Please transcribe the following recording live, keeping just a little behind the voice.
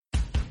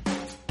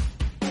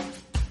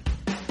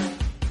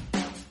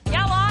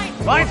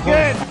Line's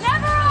good.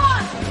 Never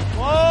on!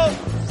 Whoa.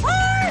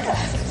 Hard!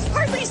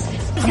 Hardly.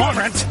 Come on,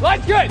 Brent.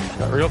 Line's good.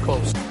 Got real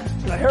close.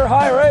 The hair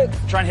high, right?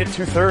 Try and hit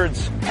 2/3.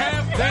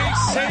 Have they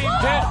saved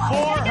it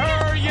for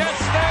her? Yes,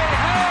 they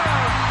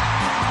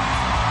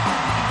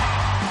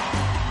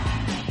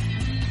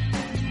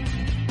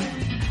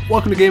have.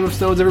 Welcome to Game of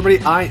Stones, everybody.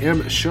 I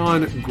am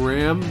Sean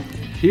Graham,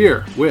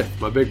 here with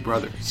my big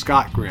brother,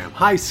 Scott Graham.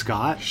 Hi,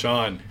 Scott.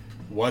 Sean,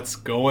 what's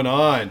going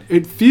on?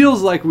 It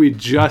feels like we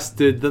just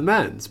did the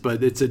men's,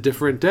 but it's a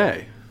different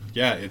day.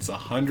 Yeah, it's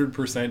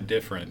 100%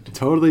 different.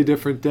 Totally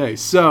different day.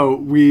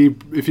 So,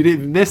 if you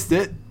didn't missed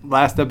it,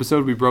 last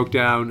episode we broke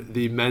down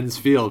the men's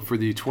field for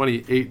the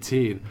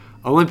 2018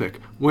 Olympic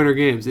Winter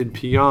Games in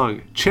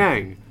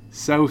Pyeongchang,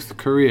 South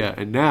Korea.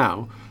 And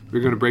now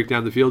we're going to break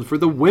down the field for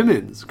the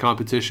women's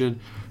competition.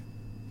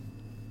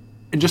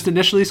 And just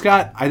initially,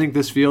 Scott, I think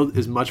this field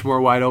is much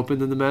more wide open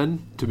than the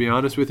men, to be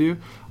honest with you.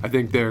 I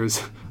think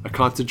there's a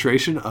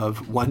concentration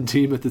of one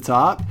team at the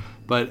top,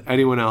 but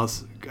anyone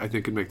else, I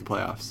think, could make the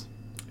playoffs.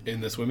 In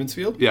this women's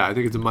field? Yeah, I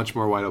think it's a much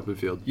more wide open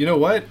field. You know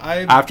what?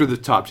 After the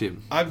top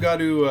team. I've got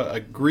to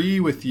agree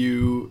with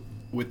you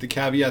with the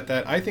caveat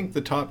that I think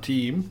the top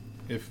team,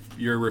 if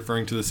you're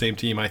referring to the same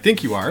team I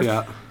think you are,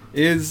 yeah,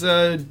 is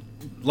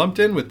lumped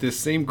in with this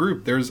same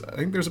group. I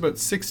think there's about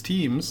 6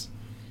 teams,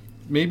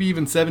 maybe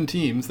even 7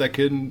 teams that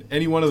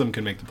any one of them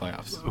can make the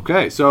playoffs.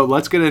 Okay, so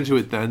let's get into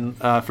it then.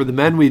 For the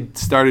men, we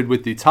started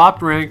with the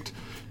top-ranked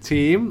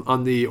team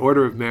on the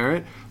order of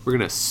merit. We're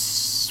going to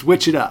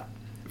switch it up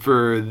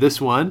for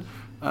this one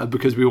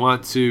because we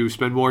want to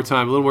spend a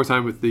little more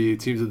time with the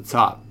teams at the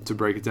top to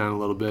break it down a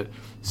little bit.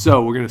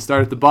 So we're going to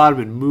start at the bottom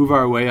and move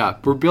our way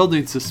up. We're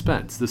building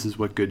suspense. This is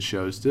what good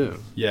shows do.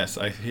 Yes,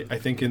 I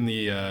think in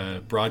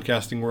the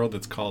broadcasting world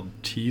it's called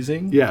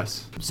teasing.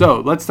 Yes. So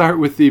let's start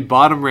with the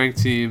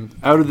bottom-ranked team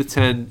out of the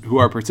 10 who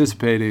are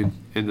participating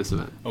in this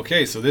event.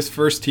 Okay, so this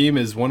first team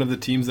is one of the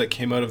teams that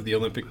came out of the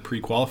Olympic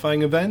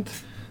pre-qualifying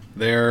event.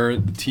 They're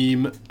the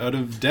team out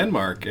of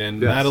Denmark and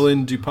yes.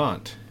 Madeline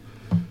Dupont.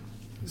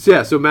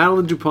 So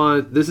Madeline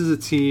Dupont, this is a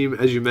team,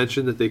 as you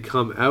mentioned, that they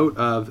come out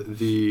of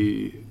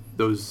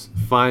those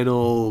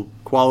final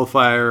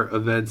qualifier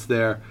events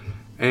there.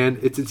 And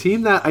it's a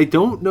team that I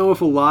don't know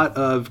if a lot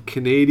of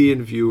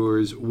Canadian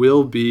viewers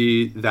will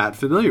be that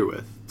familiar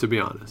with, to be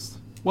honest.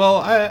 Well,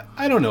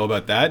 I don't know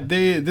about that.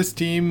 This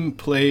team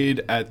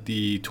played at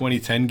the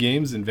 2010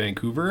 games in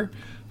Vancouver.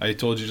 I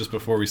told you just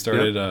before we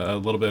started a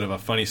little bit of a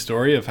funny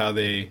story of how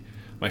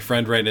my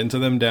friend ran into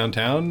them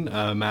downtown,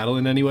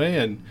 Madeline anyway,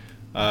 and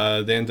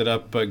they ended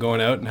up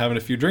going out and having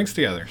a few drinks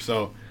together.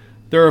 So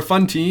they're a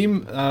fun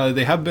team.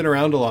 They have been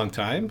around a long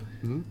time,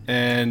 mm-hmm.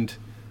 and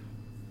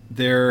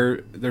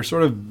they're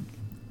sort of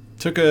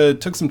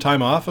took some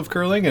time off of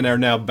curling and are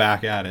now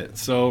back at it.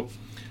 So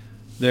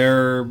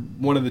they're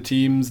one of the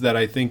teams that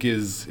I think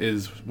is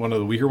one of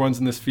the weaker ones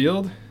in this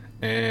field,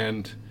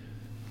 and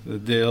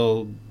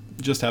they'll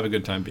just have a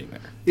good time being there.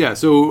 Yeah,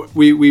 so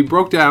we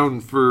broke down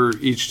for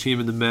each team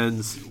in the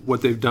men's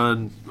what they've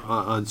done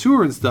on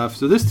tour and stuff.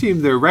 So this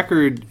team, their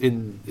record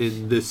in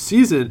this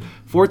season,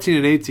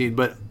 14-18,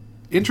 but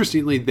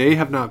interestingly, they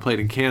have not played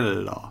in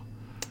Canada at all.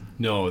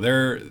 No,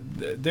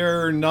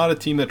 they're not a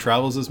team that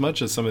travels as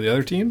much as some of the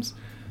other teams,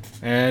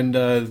 and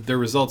their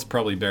results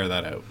probably bear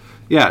that out.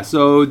 Yeah,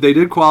 so they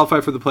did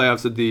qualify for the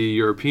playoffs at the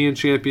European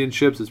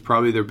Championships. It's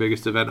probably their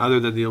biggest event other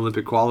than the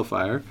Olympic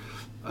qualifier,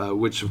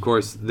 which, of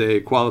course, they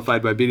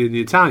qualified by beating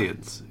the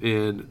Italians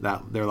in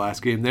their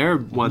last game there,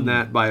 won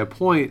that by a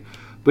point.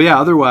 But yeah,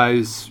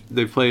 otherwise,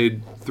 they've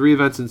played 3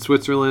 events in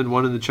Switzerland,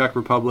 1 in the Czech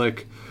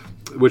Republic,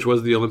 which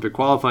was the Olympic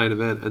qualifying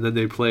event, and then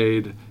they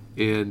played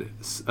in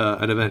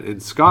an event in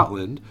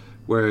Scotland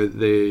where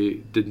they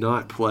did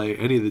not play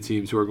any of the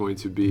teams who are going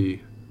to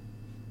be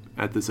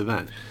at this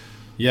event.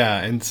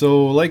 Yeah, and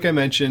so like I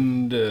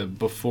mentioned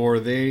before,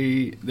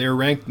 they're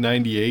ranked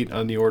 98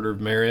 on the order of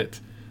merit.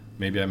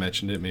 Maybe I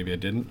mentioned it, maybe I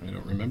didn't, I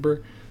don't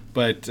remember.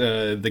 But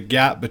the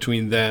gap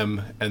between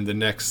them and the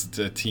next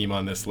team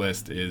on this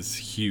list is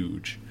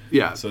huge.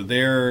 Yeah. So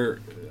they're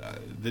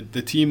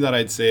the team that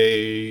I'd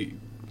say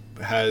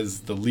has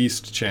the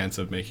least chance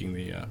of making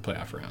the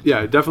playoff round.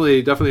 Yeah,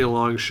 definitely a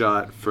long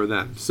shot for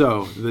them.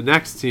 So the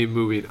next team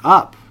moving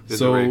up in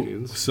the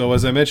rankings. So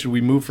as I mentioned,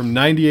 we moved from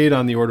 98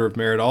 on the order of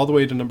merit all the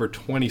way to number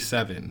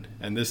 27,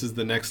 and this is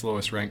the next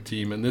lowest ranked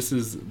team, and this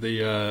is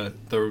the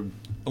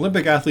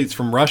Olympic athletes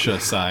from Russia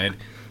side,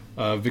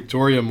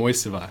 Victoria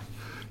Moiseva.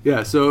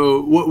 Yeah,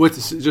 so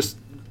what's just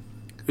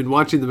in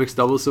watching the mixed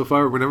doubles so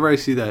far, whenever I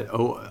see that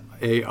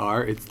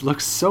OAR, it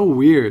looks so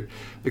weird.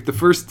 Like the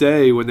first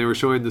day when they were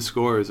showing the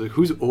scores, like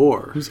who's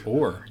Orr? Who's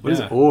Orr? What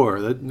is Orr?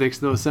 That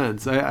makes no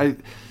sense. I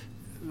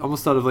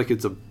almost thought of like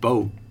it's a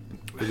boat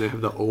and they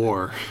have the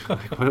oar.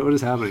 Like, what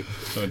is happening?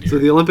 Oh, dear. So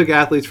the Olympic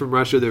athletes from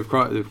Russia, they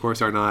of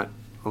course are not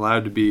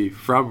allowed to be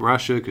from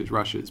Russia because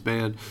Russia is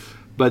banned.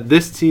 But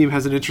this team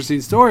has an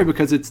interesting story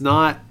because it's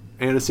not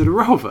Anna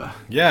Sidorova.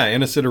 Yeah,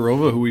 Anna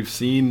Sidorova, who we've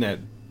seen at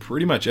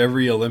pretty much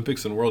every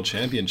Olympics and World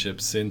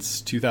Championships since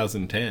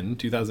 2009,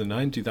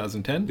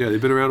 2010. Yeah,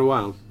 they've been around a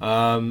while.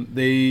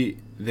 They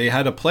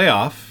had a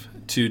playoff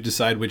to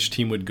decide which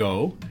team would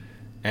go.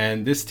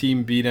 And this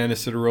team beat Anna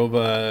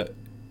Sidorova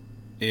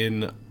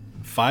in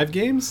 5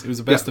 games. It was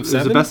a best of 7.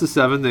 It was a best of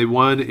 7. They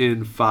won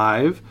in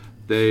 5.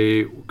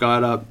 They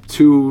got up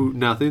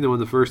 2-0. They won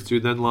the first 2,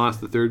 then lost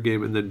the third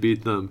game, and then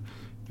beat them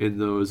in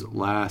those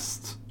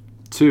last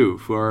 2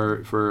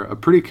 for a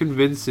pretty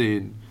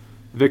convincing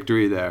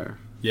victory there.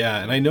 Yeah,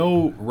 and I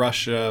know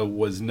Russia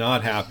was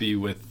not happy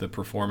with the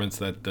performance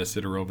that the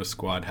Sidorova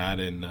squad had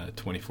in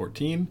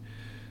 2014.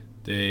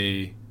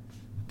 They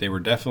were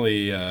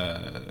definitely,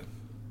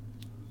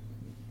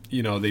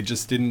 they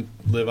just didn't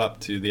live up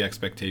to the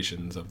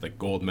expectations of the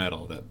gold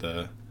medal that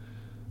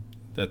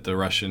the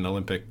Russian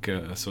Olympic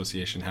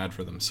Association had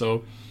for them.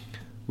 So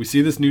we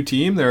see this new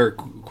team. They're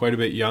quite a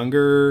bit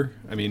younger.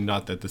 I mean,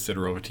 not that the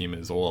Sidorova team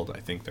is old. I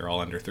think they're all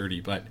under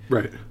 30. But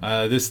right.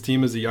 This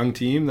team is a young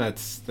team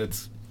that's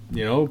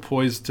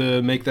poised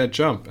to make that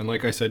jump. And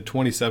like I said,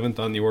 27th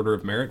on the order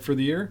of merit for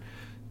the year.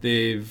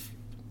 They've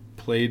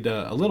played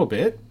a little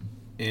bit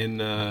in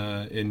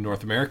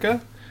North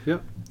America.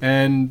 Yep.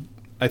 And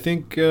I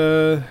think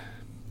a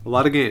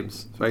lot of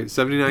games, right?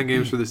 79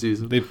 games for the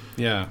season.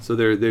 So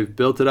they've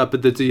built it up,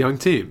 but it's a young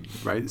team,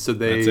 right? So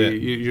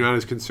you're not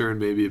as concerned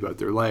maybe about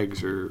their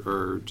legs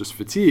or just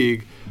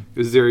fatigue,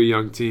 because they're a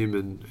young team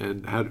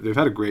and they've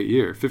had a great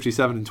year,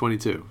 57-22.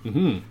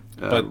 Mm-hmm.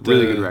 But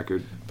really good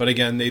record. But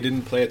again, they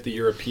didn't play at the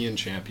European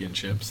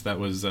Championships. That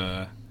was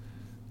Team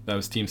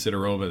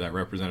Sidorova that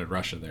represented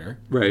Russia there.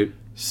 Right.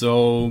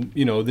 So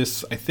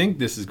I think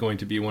this is going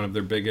to be one of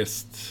their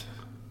biggest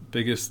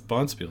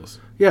bonspiels.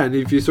 Yeah, and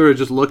if you sort of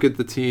just look at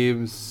the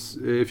teams,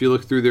 if you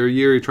look through their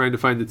year, you're trying to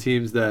find the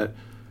teams that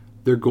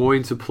they're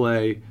going to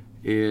play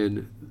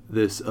in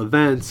this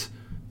event.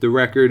 The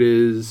record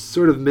is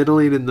sort of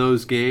middling in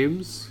those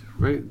games,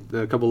 right?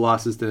 A couple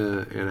losses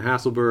to Anna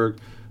Hasselberg,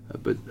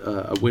 but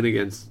a win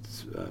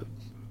against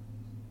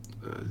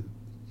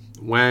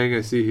Wang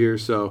I see here.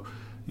 So,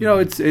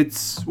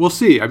 it's we'll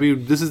see. I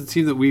mean, this is a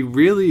team that we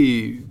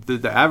really,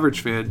 the average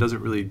fan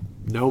doesn't really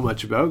know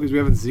much about because we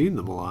haven't seen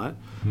them a lot.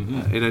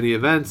 Mm-hmm. In any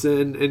events,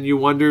 and you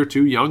wonder,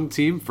 too, young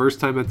team, first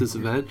time at this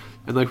event,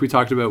 and like we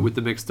talked about with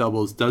the mixed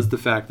doubles, does the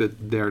fact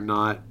that they're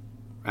not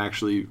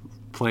actually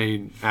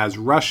playing as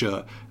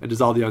Russia, and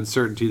does all the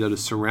uncertainty that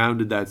has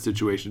surrounded that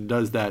situation,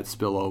 does that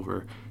spill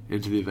over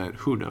into the event?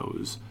 Who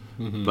knows?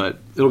 Mm-hmm. But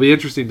it'll be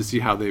interesting to see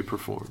how they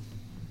perform.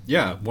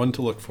 Yeah, one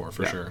to look for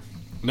sure.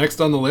 Next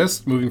on the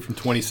list, moving from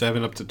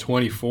 27 up to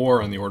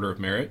 24 on the order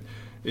of merit,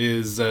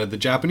 is the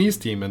Japanese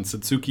team and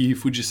Satsuki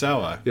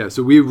Fujisawa. Yeah,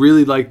 so we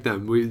really like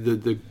them.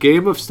 The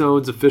Game of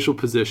Stones official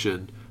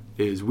position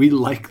is we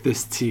like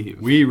this team.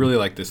 We really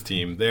like this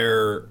team.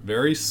 They're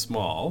very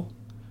small,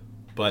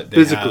 but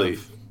physically.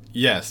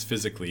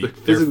 Physically.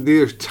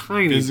 They're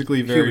tiny.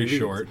 Physically very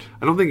short.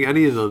 I don't think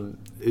any of them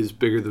is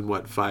bigger than,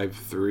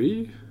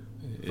 5'3"?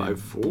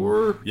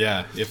 5'4"?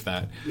 Yeah, if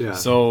that. Yeah.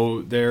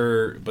 So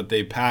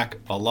they pack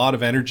a lot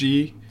of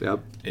energy.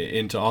 Yep.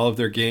 Into all of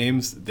their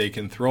games. They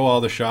can throw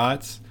all the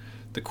shots.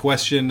 The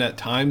question at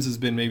times has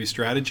been maybe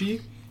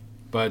strategy,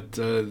 but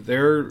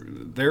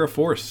they're a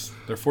force.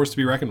 They're a force to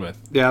be reckoned with.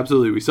 Yeah,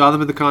 absolutely. We saw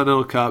them at the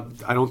Continental Cup.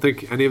 I don't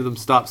think any of them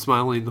stopped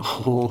smiling the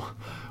whole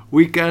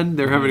weekend.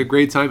 They're having a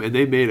great time, and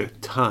they made a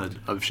ton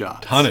of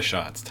shots. Ton of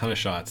shots.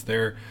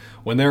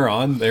 When they're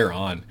on, they're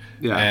on.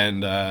 Yeah.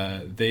 And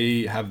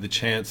they have the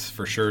chance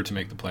for sure to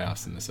make the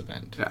playoffs in this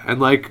event. Yeah. And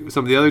like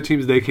some of the other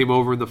teams, they came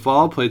over in the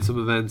fall, played some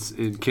events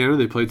in Canada.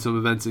 They played some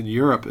events in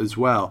Europe as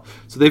well.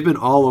 So they've been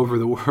all over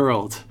the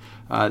world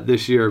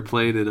this year,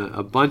 playing in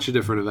a bunch of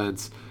different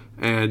events.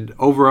 And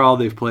overall,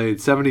 they've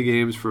played 70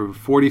 games for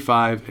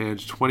 45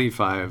 and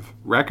 25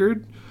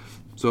 record.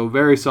 So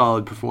very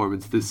solid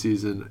performance this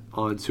season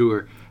on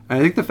tour. And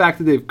I think the fact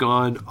that they've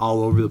gone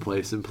all over the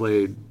place and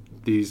played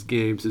these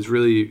games is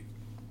really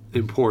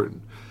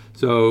important.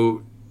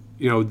 So,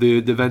 the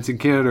events in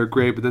Canada are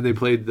great, but then they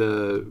played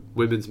the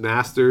Women's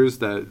Masters,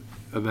 that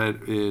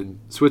event in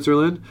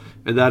Switzerland.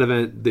 And that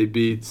event, they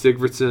beat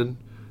Sigvardsson,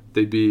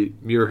 they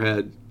beat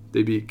Muirhead,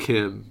 they beat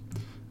Kim,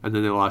 and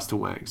then they lost to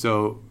Wang.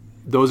 So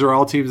those are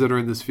all teams that are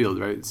in this field,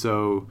 right?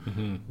 So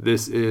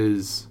this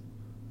is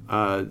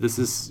they're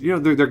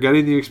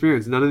getting the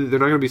experience. They're not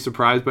going to be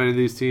surprised by any of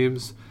these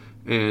teams,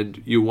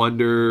 and you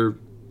wonder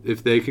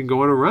if they can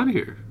go on a run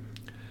here.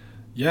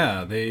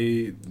 Yeah,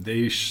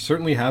 they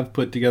certainly have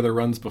put together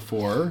runs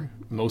before,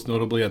 most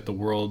notably at the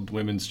World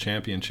Women's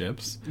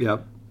Championships.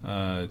 Yep.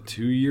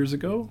 2 years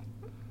ago.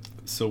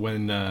 So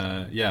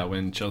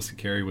when Chelsea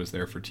Carey was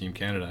there for Team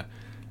Canada,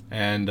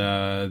 and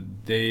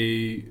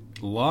they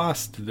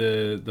lost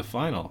the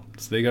final,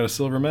 so they got a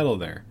silver medal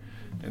there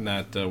in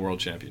that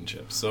World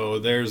Championship. So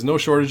there's no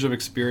shortage of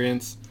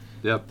experience.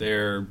 Yep.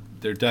 They're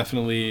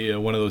definitely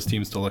one of those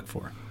teams to look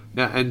for.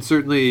 Yeah, and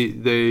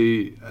certainly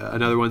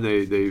another one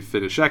they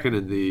finished second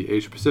in the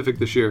Asia Pacific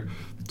this year.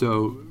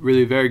 So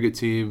really a very good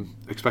team.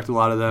 Expect a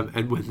lot of them.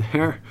 And when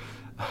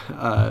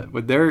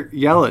they're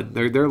yelling,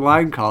 their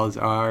line calls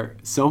are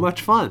so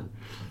much fun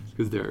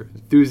because they're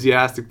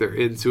enthusiastic, they're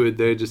into it,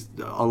 they're just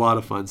a lot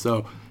of fun.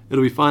 So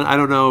it'll be fun. I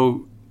don't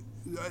know.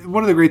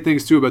 One of the great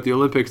things too about the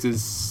Olympics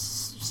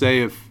is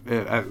say if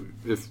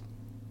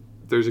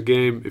there's a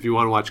game, if you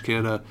want to watch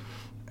Canada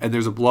and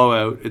there's a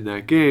blowout in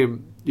that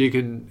game, you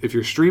can, if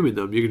you're streaming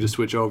them, you can just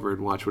switch over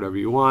and watch whatever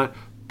you want.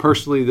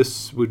 Personally,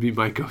 this would be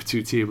my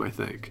go-to team, I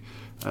think,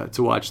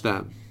 to watch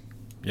them.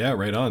 Yeah,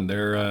 right on.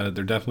 They're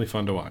definitely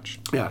fun to watch.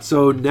 Yeah,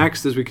 so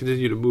next, as we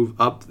continue to move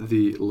up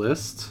the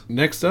list.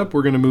 Next up,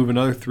 we're going to move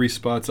another 3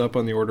 spots up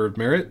on the order of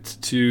merit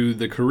to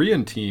the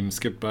Korean team,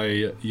 skipped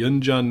by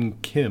Yoonjun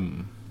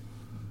Kim.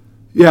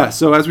 Yeah,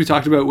 so as we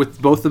talked about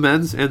with both the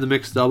men's and the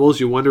mixed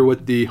doubles, you wonder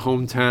what the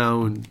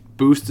hometown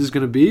boost is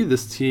going to be.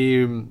 This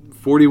team,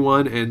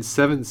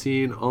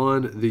 41-17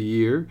 on the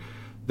year.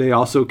 They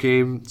also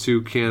came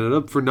to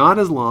Canada for not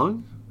as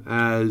long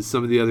as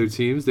some of the other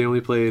teams. They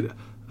only played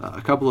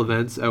a couple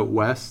events out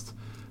west.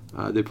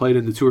 They played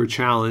in the Tour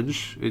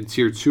Challenge, in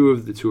Tier 2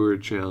 of the Tour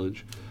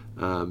Challenge.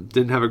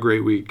 Didn't have a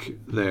great week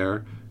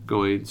there,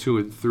 going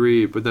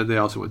 2-3, but then they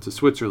also went to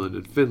Switzerland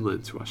and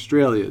Finland, to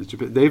Australia,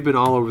 Japan. They've been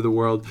all over the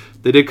world.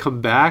 They did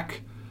come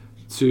back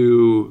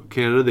to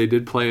Canada. They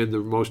did play in the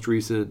most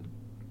recent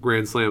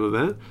Grand Slam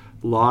event,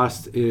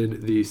 lost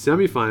in the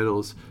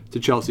semifinals to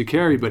Chelsea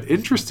Carey, but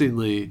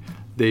interestingly,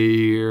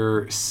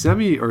 their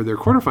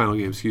quarterfinal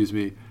game,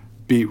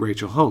 beat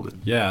Rachel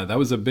Homan. Yeah, that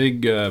was a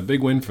big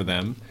win for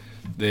them.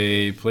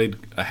 They played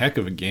a heck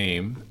of a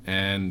game,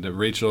 and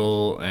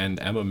Rachel and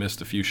Emma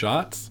missed a few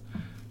shots.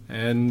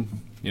 And,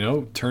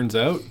 turns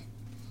out,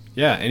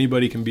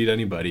 anybody can beat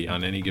anybody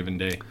on any given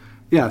day.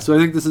 Yeah, so I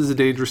think this is a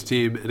dangerous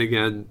team. And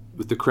again,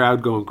 with the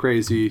crowd going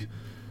crazy,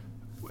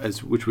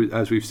 as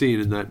we've seen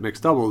in that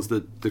mixed doubles,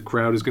 that the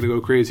crowd is going to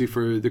go crazy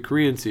for the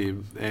Korean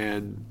team.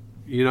 And,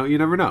 you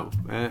never know.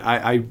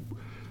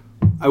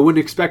 I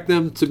wouldn't expect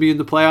them to be in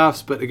the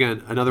playoffs, but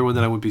again, another one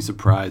that I wouldn't be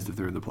surprised if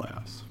they're in the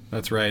playoffs.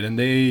 That's right, and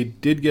they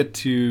did get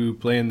to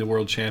play in the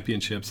World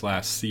Championships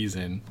last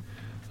season,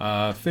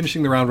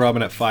 finishing the round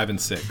robin at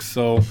 5-6.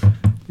 So,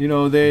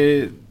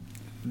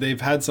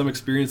 they've had some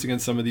experience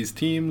against some of these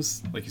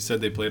teams. Like you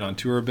said, they played on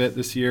tour a bit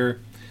this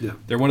year. Yeah,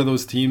 they're one of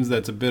those teams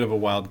that's a bit of a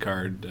wild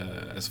card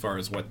as far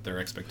as what their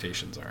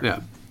expectations are.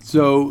 Yeah.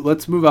 So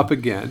let's move up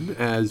again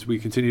as we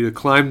continue to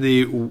climb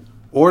the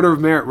order of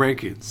merit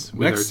rankings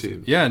with our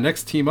team. Yeah,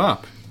 next team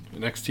up,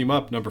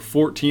 number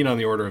 14 on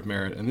the order of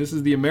merit, and this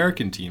is the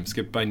American team,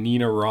 skipped by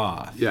Nina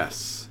Roth.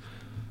 Yes.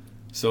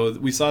 So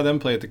we saw them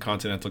play at the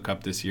Continental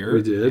Cup this year.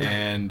 We did,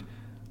 and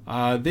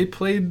they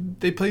played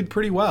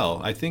pretty well.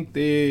 I think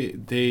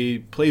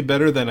they played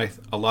better than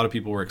a lot of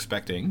people were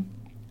expecting,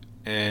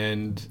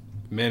 and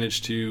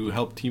managed to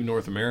help Team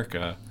North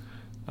America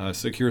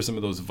secure some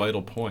of those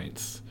vital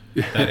points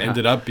that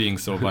ended up being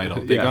so vital.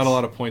 They got a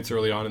lot of points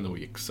early on in the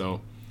week,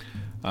 so.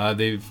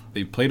 They've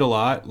played a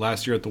lot.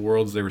 Last year at the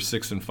Worlds, they were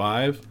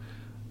 6-5.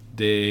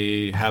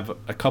 They have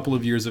a couple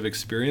of years of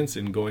experience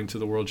in going to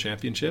the World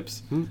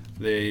Championships.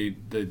 The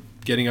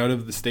getting out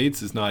of the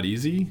States is not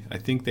easy. I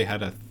think they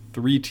had a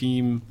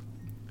 3-team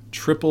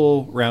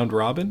triple round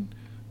robin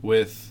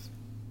with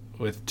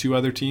 2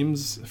 other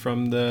teams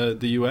from the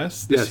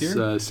U.S. this year.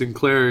 Yes,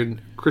 Sinclair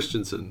and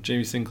Christensen.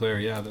 Jamie Sinclair,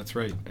 yeah, that's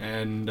right.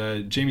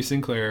 And Jamie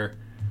Sinclair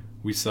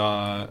we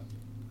saw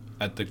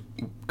at the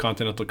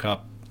Continental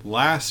Cup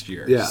last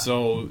year. Yeah.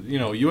 So,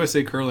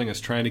 USA Curling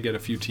is trying to get a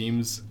few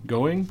teams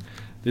going.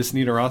 This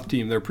Nina Roth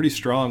team, they're pretty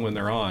strong when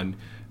they're on.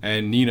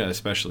 And Nina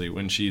especially,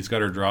 when she's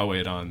got her draw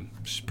weight on,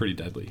 she's pretty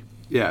deadly.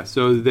 Yeah,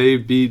 so they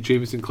beat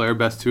Jamie Sinclair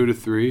best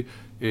 2-3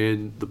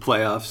 in the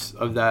playoffs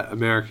of that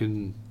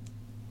American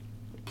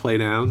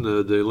playdown,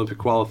 the Olympic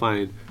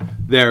qualifying.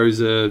 There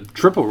is a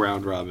triple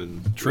round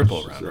robin.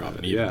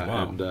 Yeah,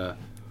 wow. And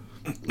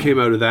came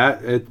out of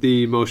that at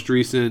the most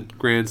recent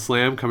Grand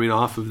Slam, coming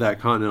off of that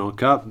Continental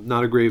Cup.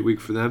 Not a great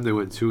week for them. They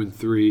went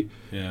 2-3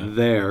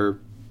 there,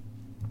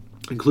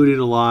 including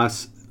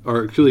losses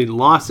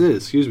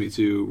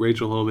to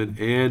Rachel Homan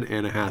and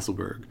Anna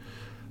Hasselberg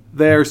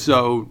there.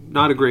 So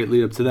not a great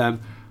lead up to them.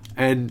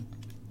 And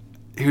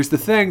here's the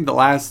thing: the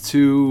last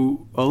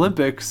 2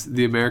 Olympics,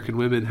 the American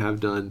women have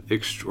done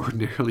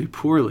extraordinarily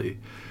poorly.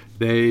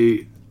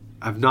 They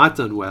have not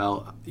done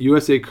well.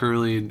 USA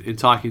Curling, in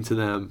talking to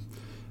them,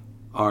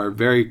 are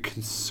very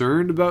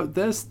concerned about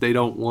this. They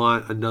don't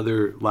want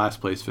another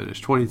last place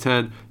finish.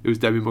 2010, it was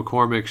Debbie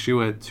McCormick. She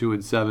went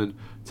 2-7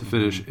 to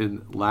finish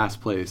in last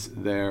place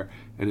there.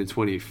 And in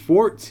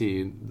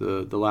 2014,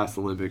 the last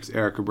Olympics,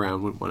 Erica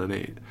Brown went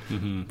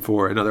 1-8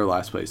 for another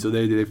last place. So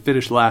they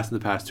finished last in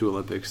the past 2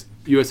 Olympics.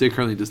 USA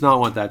Curling does not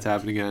want that to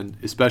happen again,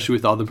 especially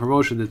with all the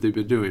promotion that they've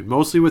been doing,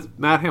 mostly with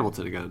Matt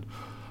Hamilton again.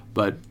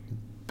 But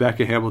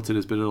Becca Hamilton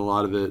has been in a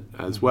lot of it,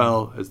 as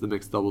well as the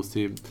mixed doubles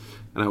team.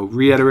 And I will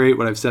reiterate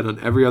what I've said on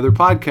every other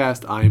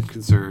podcast. I am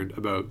concerned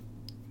about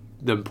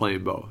them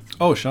playing both.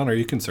 Oh, Sean, are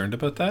you concerned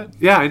about that?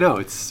 Yeah, I know.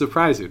 It's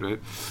surprising, right?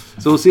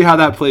 So we'll see how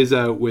that plays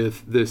out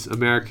with this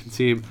American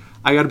team.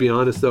 I got to be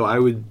honest, though.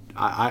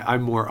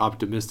 I'm more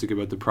optimistic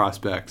about the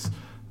prospects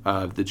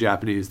of the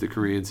Japanese, the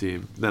Korean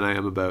team, than I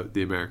am about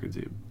the American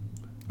team.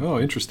 Oh,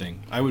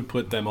 interesting. I would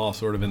put them all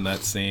sort of in that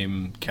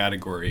same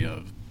category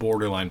of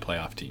borderline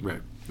playoff team.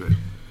 Right.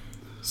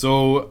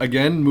 So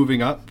again,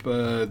 moving up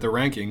the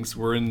rankings,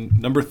 we're in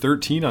number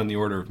 13 on the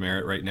order of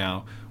merit right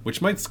now,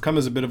 which might come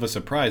as a bit of a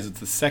surprise. It's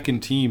the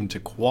second team to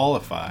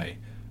qualify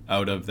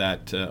out of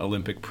that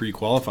Olympic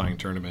pre-qualifying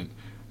tournament.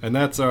 And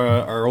that's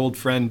our old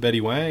friend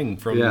Betty Wang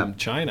from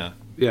China.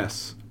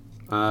 Yes.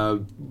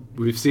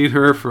 We've seen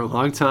her for a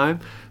long time.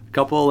 A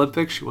couple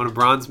Olympics. She won a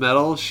bronze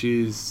medal.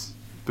 She's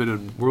been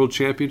in world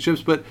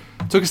championships, but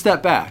took a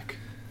step back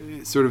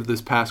sort of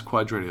this past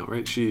quadrennial,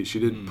 right? She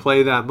didn't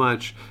play that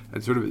much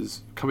and sort of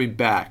is coming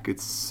back.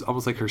 It's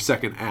almost like her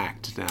second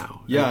act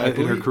now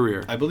in her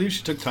career. I believe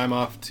she took time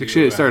off to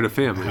she started a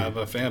family. Have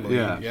a family,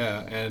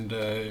 and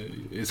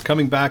is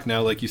coming back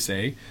now, like you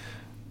say.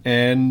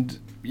 And,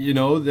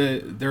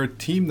 they're a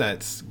team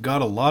that's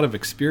got a lot of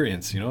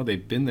experience.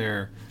 They've been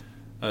there,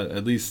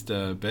 at least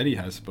Betty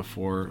has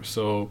before.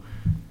 So,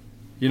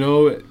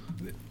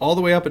 all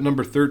the way up at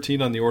number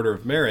 13 on the order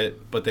of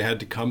merit, but they had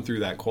to come through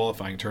that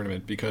qualifying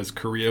tournament because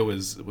Korea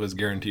was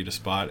guaranteed a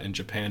spot and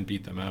Japan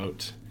beat them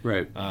out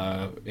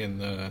in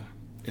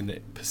the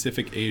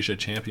Pacific Asia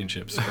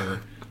Championships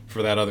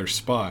for that other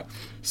spot.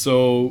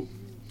 So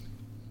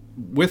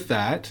with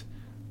that,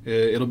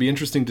 it'll be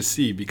interesting to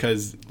see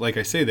because, like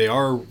I say, they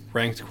are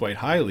ranked quite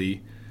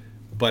highly,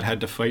 but had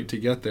to fight to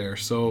get there.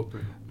 So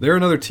they're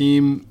another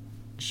team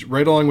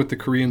right along with the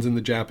Koreans and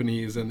the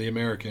Japanese and the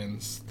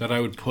Americans that I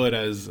would put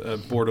as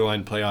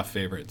borderline playoff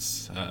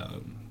favorites.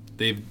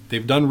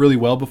 They've done really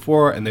well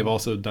before, and they've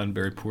also done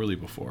very poorly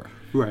before.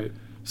 Right.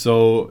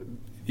 So,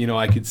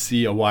 I could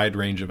see a wide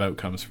range of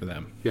outcomes for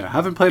them. Yeah,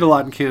 haven't played a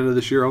lot in Canada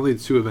this year. Only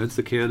 2 events,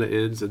 the Canada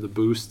Inns and the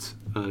Boost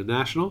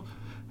National.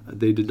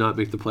 They did not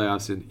make the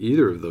playoffs in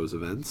either of those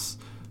events,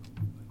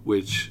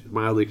 which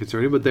mildly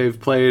concerning. But they've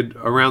played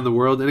around the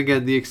world, and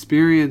again, the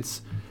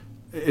experience.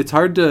 It's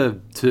hard to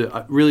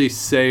really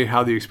say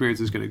how the experience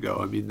is going to go.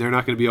 I mean, they're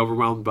not going to be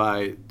overwhelmed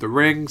by the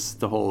rings,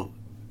 the whole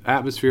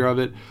atmosphere of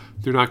it.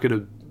 They're not going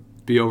to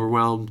be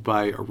overwhelmed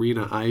by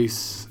arena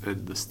ice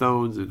and the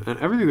stones and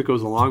everything that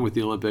goes along with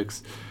the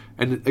Olympics.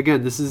 And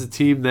again, this is a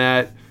team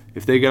that,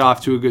 if they get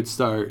off to a good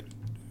start,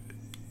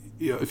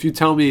 if you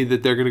tell me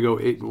that they're going to go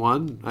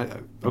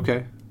 8-1,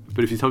 okay.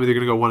 But if you tell me they're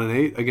going to go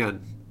 1-8,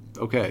 again,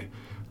 okay.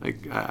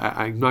 Like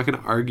I'm not going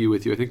to argue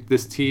with you. I think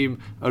this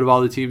team, out of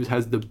all the teams,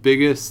 has the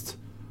biggest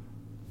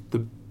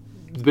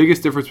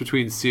difference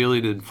between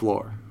ceiling and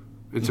floor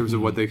in terms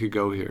of what they could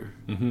go here.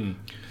 Mm-hmm.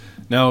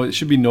 Now, it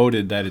should be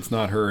noted that it's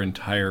not her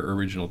entire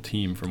original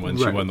team from when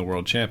she won the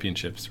World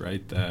Championships,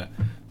 right? The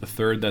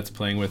third that's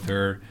playing with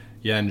her,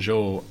 Yan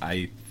Zhou,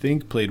 I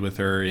think played with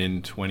her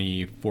in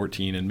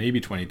 2014 and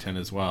maybe 2010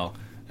 as well.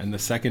 And the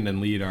second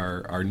and lead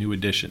are new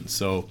additions.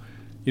 So,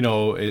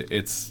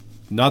 it's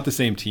not the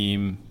same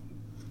team,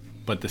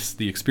 but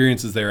the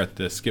experience is there at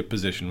the skip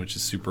position, which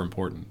is super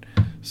important.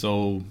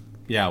 So,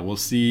 yeah, we'll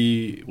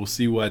see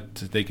what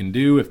they can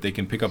do if they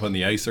can pick up on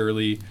the ice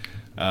early.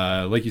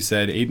 Like you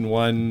said,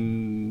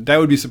 8-1, that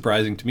would be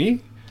surprising to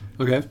me.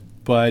 Okay,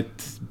 but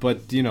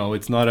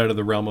it's not out of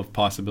the realm of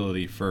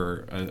possibility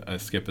for a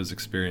skip as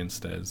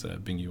experienced as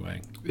Bingyi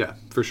Wang. Yeah,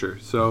 for sure.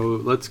 So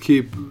let's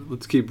keep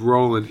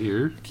rolling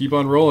here. Keep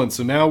on rolling.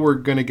 So now we're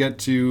going to get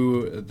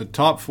to the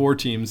top 4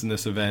 teams in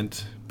this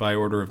event by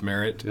order of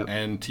merit,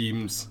 and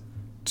teams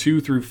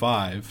 2 through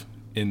 5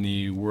 in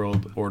the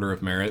world order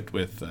of merit,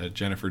 with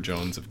Jennifer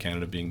Jones of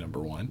Canada being number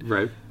 1.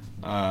 Right.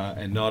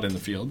 And not in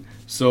the field.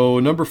 So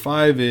number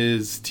 5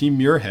 is Team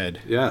Muirhead.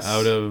 Yes.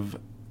 Out of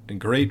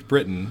Great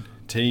Britain,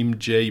 Team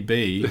J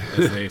Bay,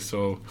 as they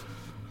so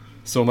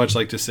much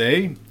like to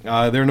say.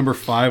 They're number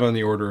 5 on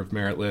the order of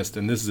merit list,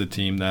 and this is a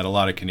team that a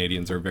lot of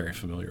Canadians are very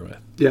familiar with.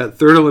 Yeah,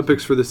 3rd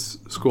Olympics for this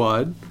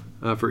squad,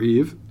 for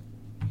Eve.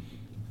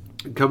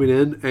 Coming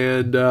in,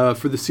 and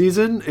for the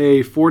season,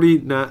 a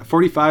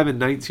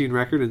 45-19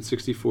 record in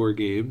 64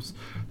 games.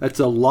 That's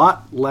a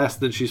lot less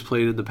than she's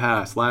played in the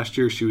past. Last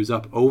year, she was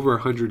up over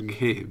 100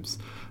 games,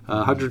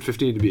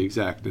 115 to be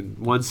exact, and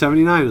won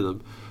 79 of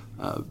them.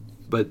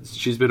 But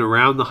she's been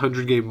around the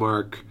 100-game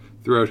mark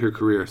throughout her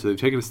career. So they've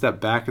taken a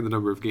step back in the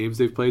number of games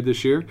they've played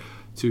this year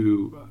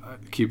to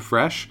keep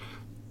fresh.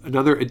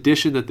 Another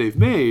addition that they've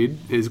made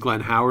is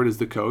Glenn Howard as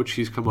the coach.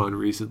 He's come on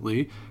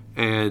recently,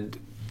 and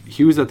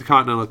he was at the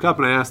Continental Cup,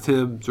 and I asked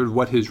him sort of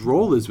what his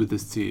role is with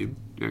this team.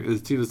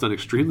 This team has done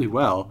extremely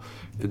well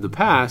in the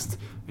past,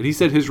 and he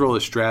said his role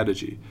is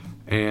strategy,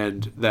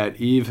 and that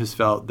Eve has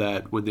felt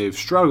that when they've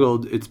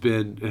struggled, it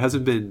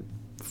hasn't been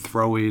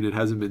throwing, it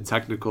hasn't been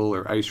technical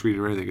or ice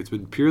reading or anything. It's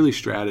been purely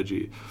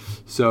strategy.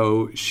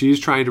 So she's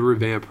trying to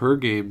revamp her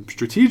game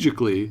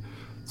strategically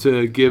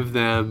to give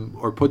them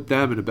or put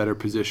them in a better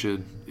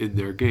position in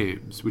their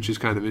games, which is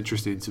kind of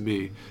interesting to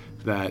me.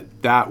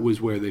 That was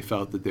where they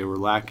felt that they were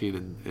lacking,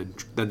 and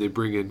then they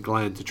bring in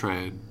Glenn to try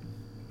and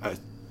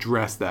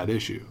address that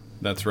issue.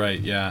 That's right,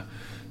 yeah.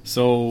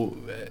 So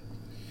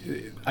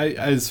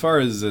as far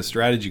as the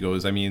strategy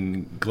goes, I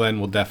mean, Glenn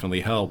will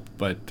definitely help,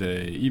 but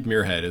Eve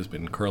Muirhead has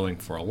been curling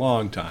for a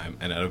long time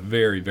and at a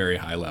very, very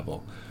high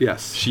level.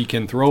 Yes. She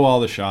can throw all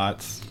the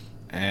shots,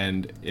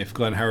 and if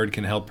Glenn Howard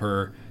can help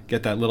her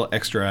get that little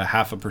extra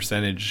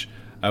 0.5%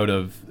 out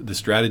of the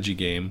strategy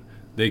game,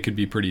 they could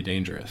be pretty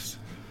dangerous.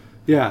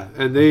 Yeah,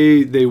 and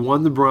they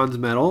won the bronze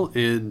medal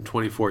in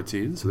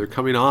 2014, so they're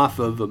coming off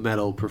of a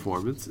medal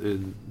performance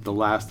in the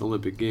last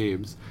Olympic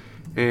Games.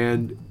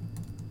 And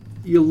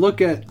you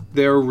look at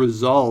their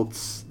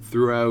results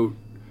throughout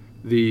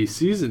the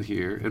season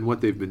here and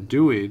what they've been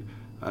doing.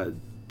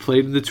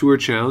 Played in the Tour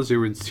Challenge. They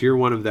were in Tier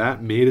 1 of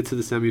that, made it to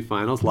the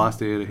semifinals, lost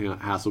to Anna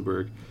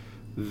Hasselberg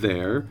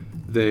there.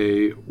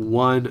 They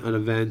won an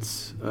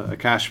event, a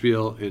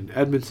Cashspiel in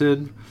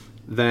Edmonton.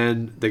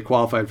 Then they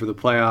qualified for the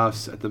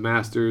playoffs at the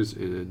Masters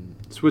in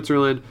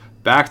Switzerland.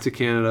 Back to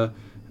Canada.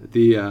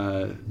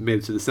 Made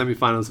it to the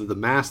semifinals of the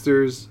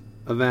Masters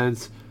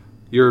event.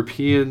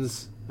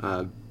 Europeans,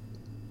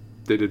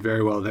 they did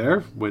very well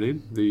there,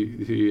 winning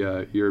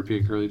the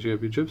European Curling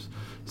Championships.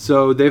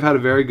 So they've had a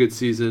very good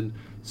season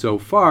so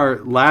far.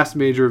 Last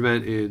major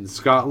event in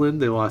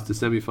Scotland, they lost a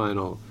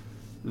semifinal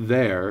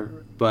there,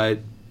 but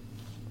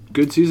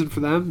good season for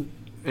them.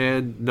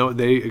 And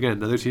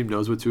another team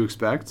knows what to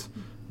expect.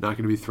 Not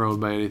going to be thrown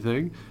by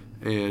anything.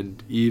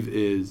 And Eve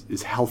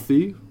is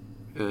healthy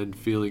and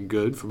feeling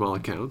good from all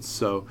accounts.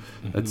 So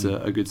that's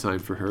a good sign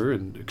for her.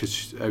 And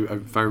because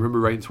if I remember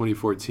right, in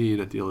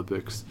 2014 at the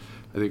Olympics,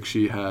 I think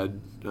she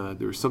had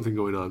there was something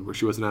going on where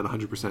she wasn't at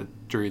 100%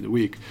 during the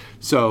week.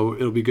 So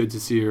it'll be good to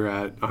see her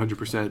at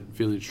 100%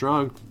 feeling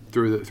strong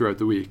throughout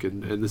the week.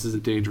 And this is a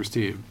dangerous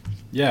team.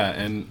 Yeah,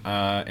 and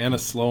Anna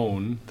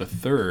Sloan, the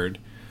third,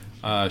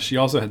 she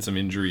also had some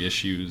injury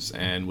issues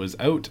and was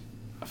out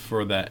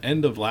for the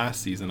end of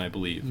last season, I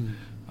believe,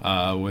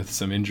 with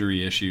some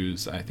injury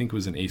issues. I think it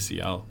was an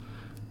ACL.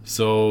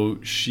 So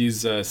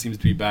she's seems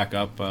to be back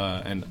up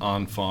and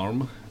on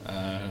form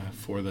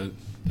for the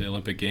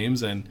Olympic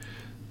Games, and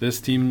this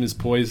team is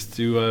poised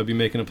to be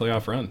making a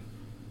playoff run.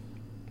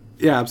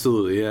 Yeah,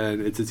 absolutely.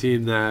 And it's a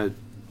team that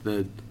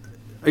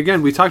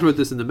again, we talked about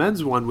this in the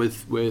men's one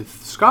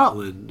with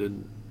Scotland,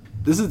 and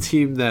this is a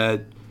team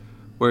that,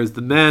 whereas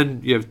the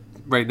men, you have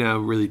right now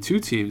really two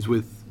teams.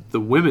 With the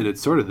women,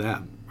 it's sort of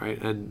them,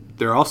 right? And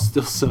they're all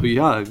still so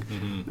young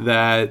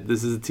that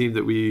this is a team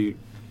that we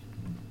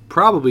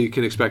probably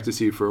can expect to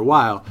see for a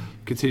while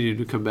continue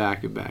to come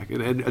back and back.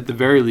 And at the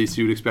very least,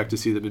 you would expect to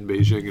see them in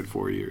Beijing in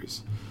 4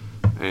 years.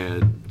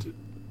 And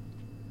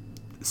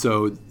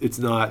so it's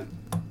not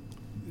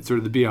sort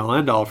of the be-all,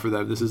 end-all for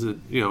them. This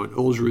isn't, an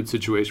Ulsrud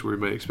situation where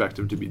we might expect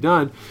them to be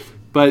done.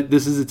 But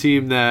this is a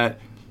team that,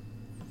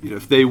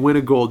 if they win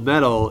a gold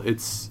medal,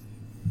 it's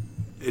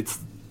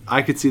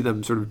I could see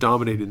them sort of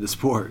dominating the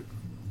sport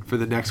for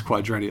the next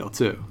quadrennial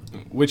too.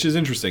 Which is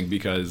interesting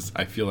because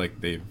I feel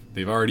like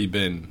they've already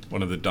been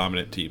one of the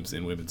dominant teams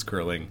in women's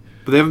curling.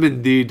 But they haven't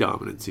been the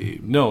dominant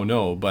team.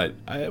 No, but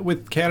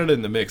with Canada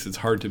in the mix, it's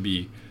hard to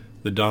be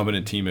the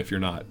dominant team if you're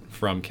not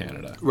from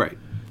Canada. Right.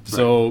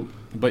 So,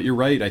 but you're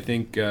right. I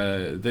think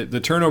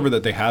the turnover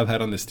that they have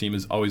had on this team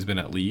has always been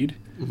at lead.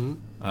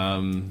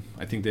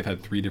 I think they've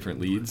had 3 different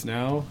leads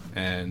now,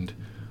 and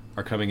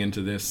are coming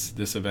into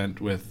this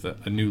event with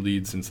a new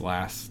lead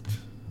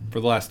for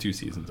the last 2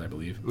 seasons, I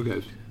believe.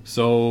 Okay.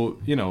 So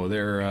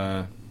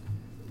they're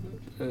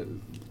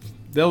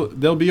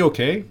they'll be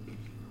okay.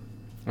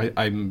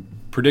 I'm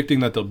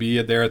predicting that they'll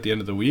be there at the end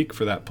of the week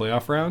for that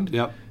playoff round.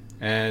 Yep.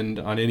 And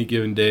on any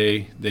given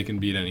day, they can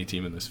beat any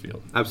team in this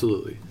field.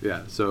 Absolutely,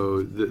 yeah.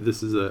 So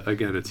this is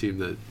a team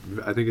that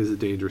I think is a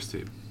dangerous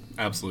team.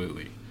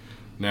 Absolutely.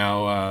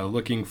 Now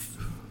looking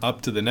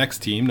up to the next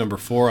team, number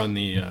 4 on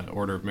the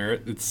order of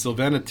merit, it's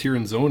Silvana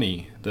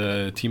Tirinzoni,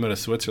 the team out of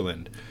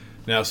Switzerland.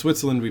 Now,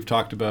 Switzerland, we've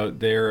talked about,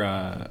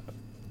 they're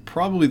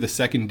probably the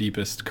second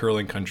deepest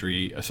curling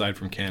country, aside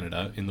from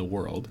Canada, in the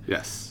world.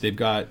 Yes. They've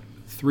got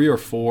 3 or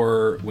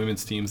 4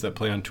 women's teams that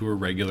play on tour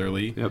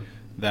regularly. Yep.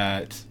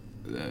 That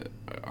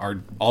are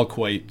all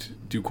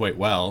do quite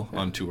well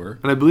on tour.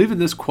 And I believe in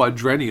this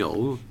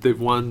quadrennial, they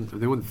won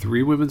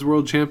 3 women's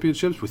world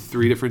championships with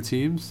 3 different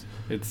teams.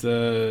 It's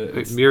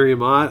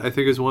Miriam Ott, I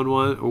think, has won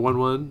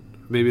one.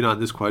 Maybe not in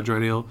this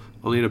quadrennial.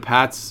 Alina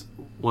Pats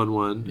won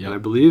one, yep. And I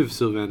believe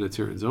Silvana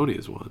Tirinzoni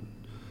has won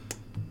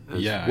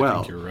as well.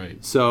 I think you're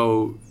right.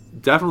 So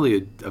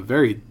definitely a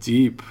very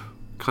deep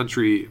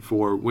country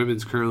for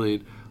women's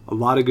curling. A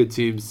lot of good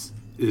teams.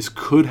 This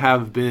could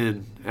have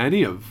been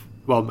any of.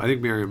 Well, I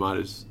think Miriam Ott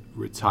is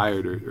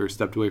retired or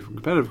stepped away from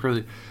competitive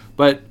curling,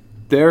 but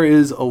there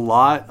is a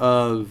lot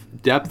of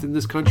depth in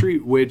this country,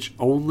 which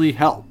only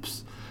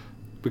helps.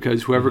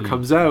 Because whoever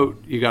comes out,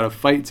 you got to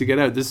fight to get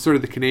out. This is sort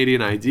of the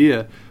Canadian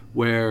idea,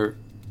 where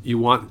you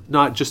want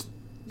not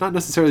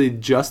necessarily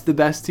just the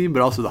best team,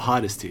 but also the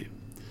hottest team.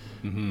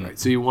 Right.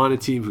 So you want a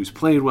team who's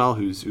playing well,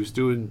 who's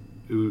doing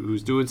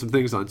some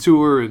things on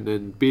tour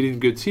and beating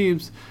good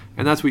teams,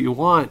 and that's what you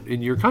want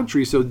in your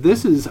country. So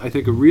this is, I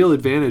think, a real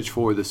advantage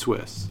for the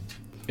Swiss.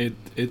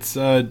 It's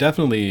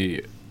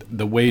definitely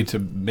the way to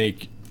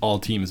make all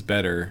teams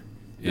better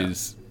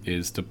is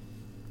to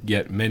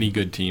get many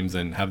good teams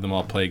and have them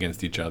all play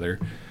against each other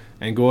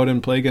and go out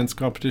and play against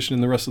competition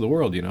in the rest of the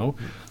world. A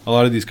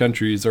lot of these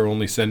countries are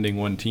only sending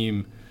one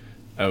team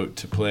out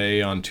to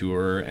play on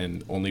tour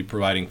and only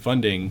providing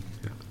funding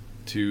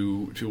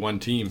to one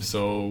team.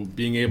 So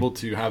being able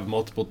to have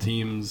multiple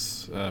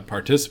teams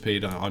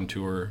participate on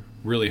tour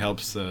really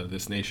helps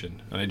this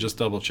nation. And I just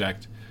double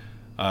checked.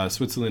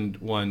 Switzerland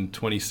won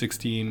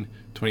 2016,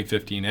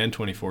 2015, and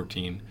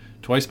 2014,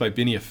 twice by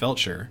Binia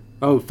Feltscher.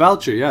 Oh,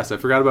 Feltscher, yes, I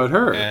forgot about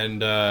her.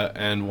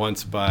 And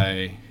once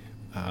by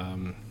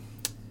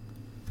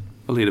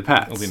Alina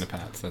Pats. Alina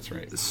Pats, that's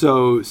right.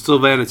 So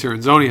Silvana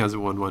Tirinzoni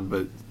hasn't won one,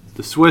 but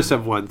the Swiss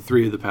have won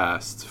 3 of the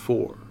past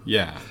 4.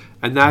 Yeah.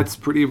 And that's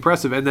pretty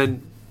impressive.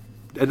 And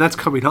that's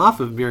coming off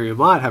of Miriam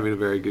Mott having a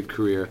very good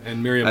career.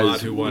 And Miriam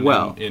Mott, who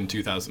won in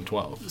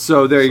 2012.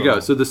 So there you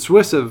go. So the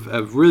Swiss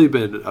have really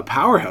been a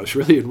powerhouse,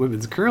 really, in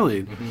women's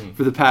curling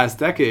for the past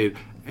decade.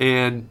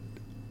 And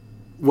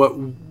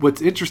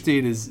what's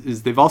interesting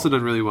is they've also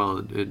done really well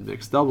in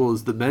mixed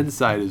doubles. The men's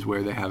side is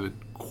where they haven't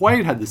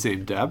quite had the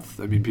same depth.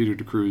 I mean, Peter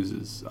de Cruz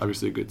is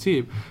obviously a good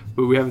team,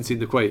 but we haven't seen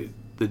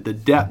the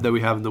depth that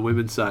we have on the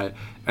women's side.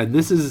 And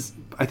this is,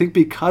 I think,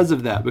 because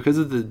of that, because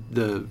of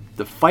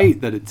the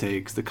fight that it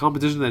takes, the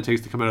competition that it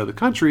takes to come out of the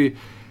country,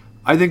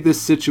 I think this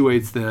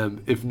situates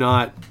them, if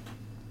not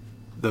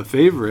the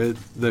favorite,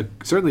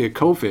 certainly a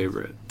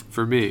co-favorite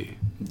for me.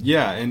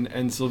 Yeah, and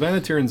Silvana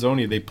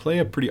Tirinzoni, they play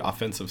a pretty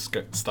offensive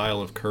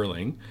style of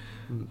curling.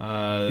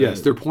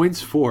 Yes, their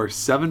points for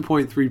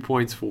 7.3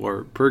 points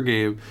for per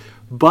game,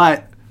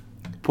 but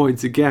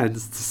points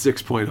against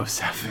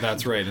 6.07.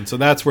 That's right, and so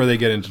that's where they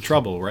get into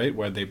trouble, right?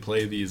 Where they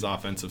play these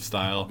offensive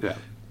style,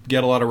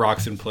 get a lot of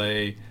rocks in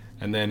play,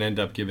 and then end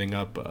up giving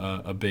up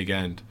a big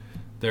end.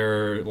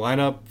 Their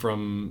lineup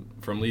from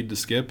lead to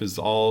skip is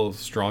all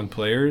strong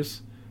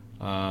players.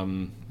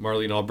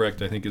 Marlene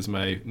Albrecht, I think, is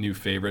my new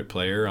favorite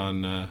player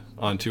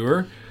on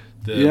tour.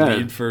 The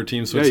lead for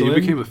Team Switzerland. Yeah,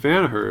 you became a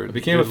fan of her. I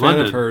became a fan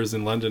of hers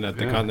in London at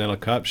the Continental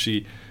Cup.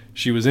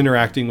 She was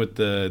interacting with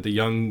the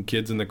young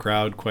kids in the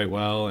crowd quite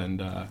well,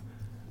 and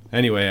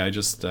anyway, I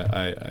just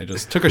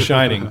took a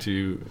shining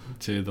to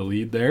the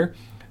lead there.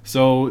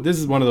 So this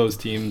is one of those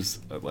teams,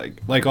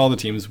 like all the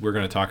teams we're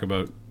going to talk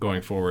about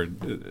going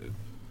forward.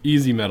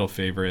 Easy medal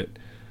favorite.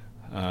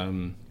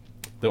 The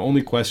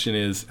only question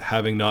is,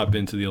 having not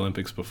been to the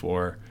Olympics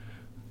before,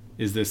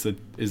 is this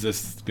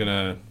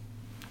gonna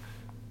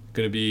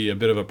be a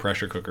bit of a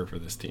pressure cooker for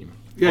this team?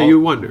 Yeah, you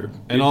wonder.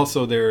 And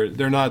also,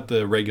 they're not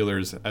the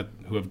regulars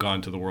who have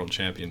gone to the World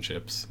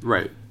Championships,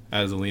 right?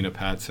 As Alina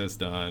Pats has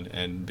done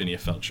and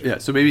Binia Feltscher. Yeah,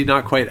 so maybe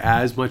not quite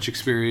as much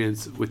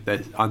experience with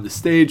that on the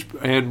stage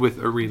and with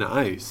arena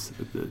ice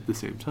at the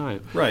same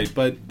time. Right,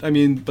 but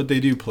they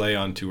do play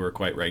on tour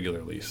quite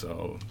regularly,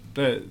 so.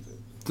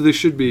 So they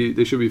should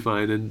be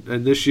fine.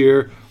 And this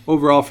year,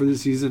 overall for the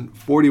season,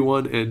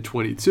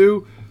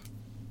 41-22.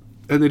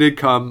 And they did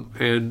come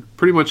and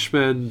pretty much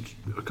spend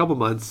a couple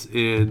months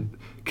in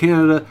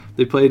Canada.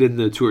 They played in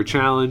the Tour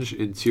Challenge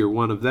in Tier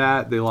 1 of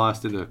that. They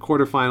lost in a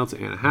quarterfinal to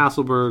Anna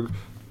Hasselborg.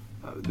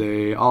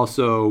 They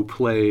also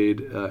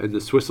played in the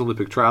Swiss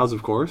Olympic Trials,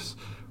 of course,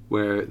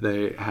 where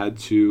they had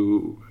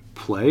to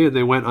play, and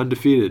they went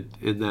undefeated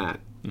in that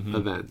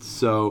event.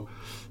 So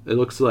it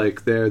looks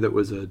like that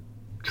was a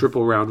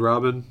triple round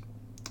robin,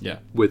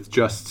 with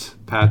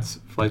just Pats,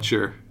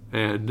 Fletcher,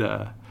 and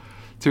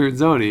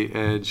Tirinzoni,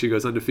 and she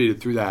goes undefeated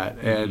through that,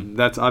 and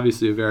that's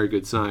obviously a very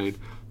good sign.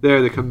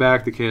 There, they come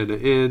back to Canada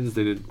Inns.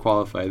 They didn't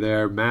qualify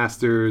there.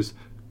 Masters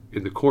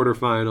in the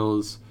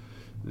quarterfinals.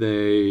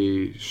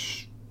 They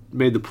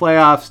made the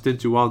playoffs.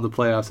 Didn't do well in the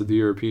playoffs at the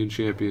European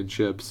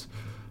Championships,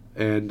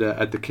 and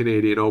at the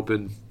Canadian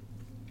Open.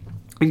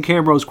 And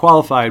Camrose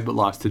qualified, but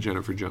lost to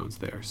Jennifer Jones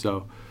there.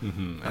 So,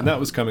 and that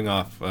was coming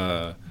off.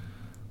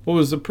 What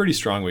was a pretty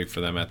strong week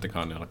for them at the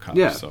Continental Cup.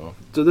 Yeah. So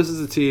this is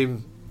a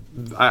team.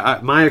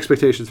 My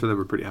expectations for them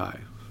are pretty high,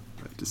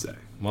 I have to say.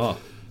 Well,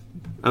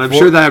 and I'm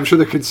sure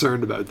they're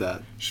concerned about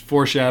that.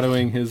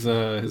 Foreshadowing his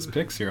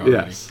picks here already.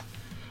 Yes.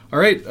 All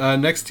right.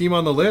 Next team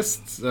on the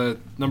list,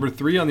 number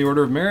 3 on the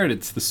order of merit.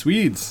 It's the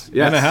Swedes.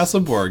 Yes. Anna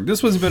Hasselborg.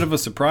 This was a bit of a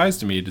surprise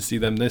to me to see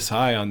them this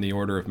high on the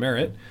order of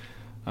merit.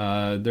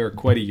 They're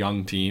quite a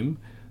young team.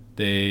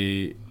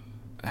 They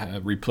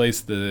have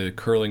replaced the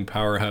curling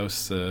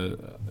powerhouse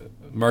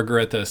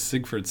Margareta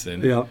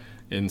Sigfridsson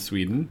in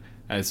Sweden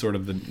as sort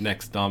of the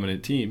next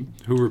dominant team.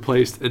 Who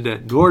replaced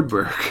Annette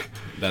Nordberg.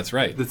 That's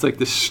right. It's like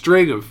this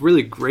string of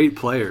really great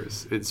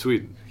players in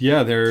Sweden.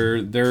 Yeah,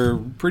 they're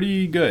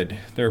pretty good.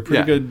 They're a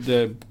pretty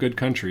good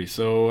country.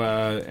 So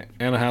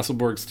Anna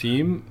Hasselborg's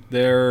team,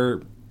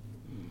 they're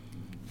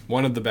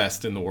one of the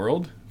best in the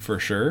world, for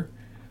sure.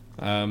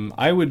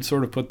 I would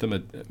sort of put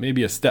them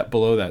maybe a step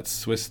below that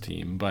Swiss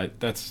team, but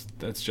that's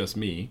just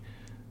me.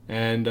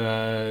 And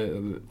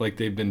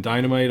they've been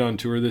dynamite on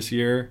tour this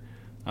year,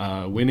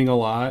 winning a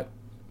lot.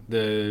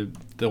 The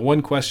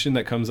one question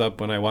that comes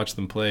up when I watch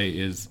them play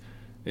is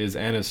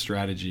Anna's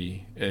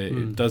strategy.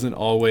 It doesn't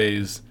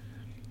always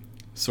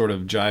sort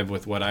of jive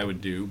with what I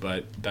would do,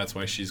 but that's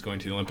why she's going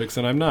to the Olympics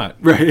and I'm not.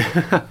 Right.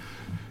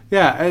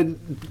 Yeah,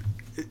 and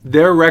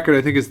their record,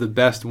 I think, is the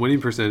best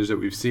winning percentage that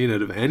we've seen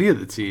out of any of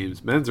the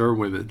teams, men's or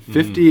women.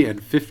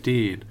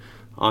 50-15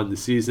 on the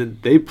season.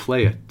 They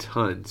play a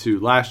ton, too.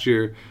 Last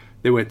year,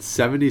 they went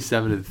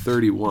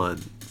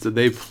 77-31 So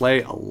they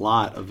play a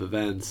lot of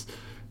events.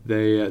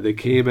 They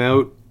came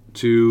out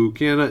to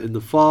Canada in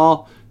the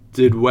fall,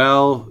 did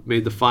well,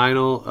 made the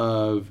final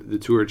of the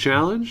Tour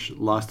Challenge,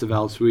 lost to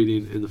Val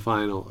Sweeting in the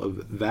final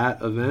of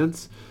that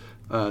event,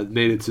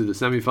 made it to the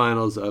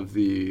semifinals of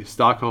the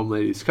Stockholm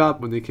Ladies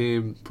Cup when they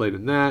came, played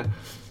in that,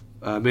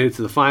 made it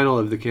to the final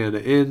of the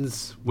Canada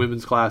Inns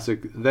Women's Classic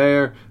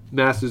there,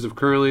 Masters of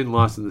Curling,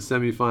 lost in the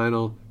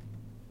semifinal,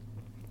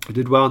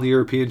 did well in the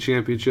European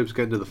Championships,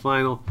 got into the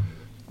final.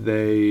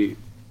 They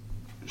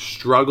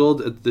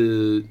struggled at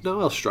the... No,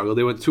 well, struggled.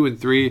 They went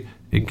 2-3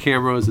 in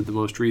Camrose at the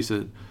most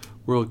recent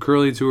World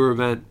Curling Tour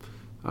event,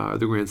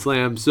 the Grand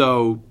Slam.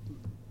 So,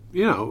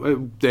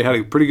 they had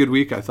a pretty good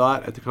week, I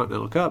thought, at the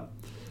Continental Cup.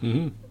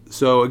 Mm-hmm.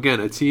 So, again,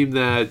 a team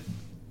that...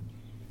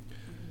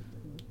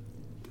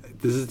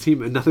 This is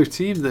another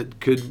team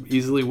that could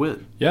easily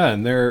win. Yeah,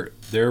 and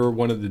they're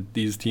one of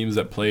these teams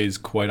that plays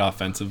quite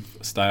offensive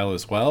style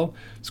as well,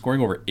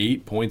 scoring over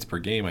 8 points per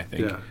game, I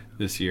think,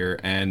 this year.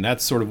 And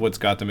that's sort of what's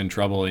got them in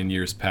trouble in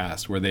years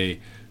past, where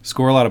they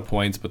score a lot of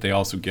points, but they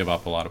also give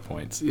up a lot of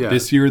points. Yeah.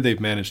 This year, they've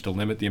managed to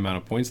limit the amount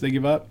of points they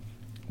give up,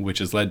 which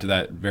has led to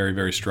that very,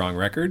 very strong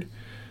record.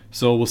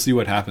 So we'll see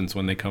what happens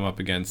when they come up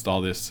against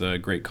all this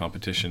great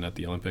competition at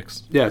the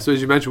Olympics. Yeah, so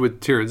as you mentioned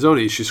with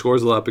Tirinzoni, she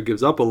scores a lot but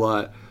gives up a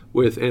lot.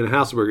 With Anna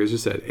Hasselberg, as you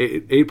said,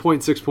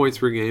 8.6 points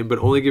per game, but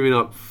only giving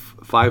up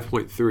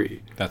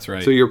 5.3. That's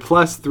right. So you're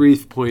plus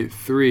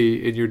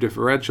 3.3 in your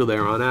differential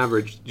there on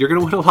average. You're going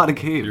to win a lot of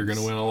games. You're going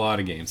to win a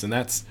lot of games, and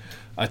that's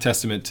a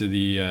testament to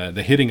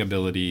the hitting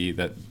ability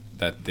that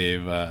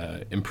they've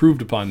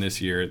improved upon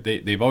this year.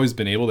 They've always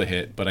been able to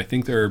hit, but I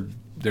think they're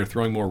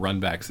throwing more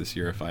runbacks this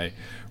year. If I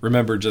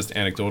remember just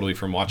anecdotally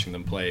from watching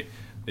them play,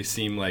 they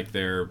seem like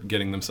they're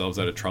getting themselves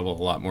out of trouble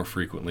a lot more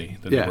frequently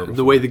than they were before.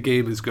 The way the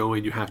game is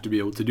going, you have to be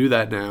able to do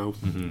that now.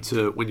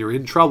 Mm-hmm. When you're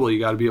in trouble, you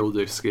got to be able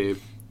to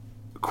escape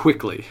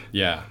quickly.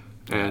 Yeah.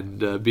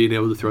 And being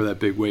able to throw that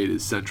big weight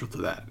is central to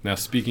that. Now,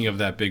 speaking of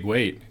that big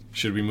weight,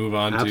 should we move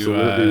on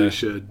Absolutely, we to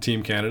should.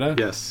 Team Canada?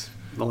 Yes.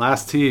 The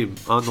last team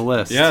on the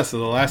list. Yeah, so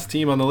the last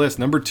team on the list,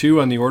 number 2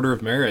 on the order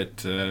of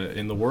merit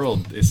in the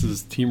world. This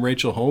is Team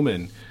Rachel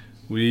Homan.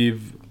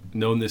 We've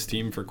known this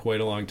team for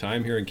quite a long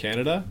time here in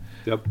Canada.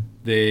 Yep.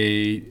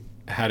 They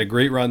had a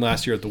great run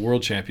last year at the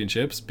World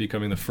Championships,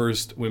 becoming the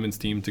first women's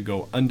team to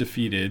go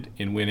undefeated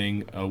in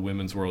winning a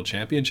Women's World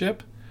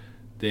Championship.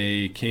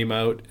 They came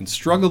out and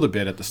struggled a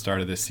bit at the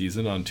start of this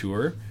season on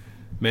tour,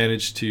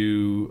 managed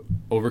to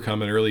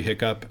overcome an early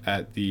hiccup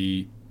at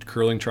the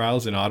curling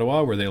trials in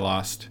Ottawa where they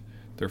lost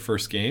their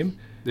first game.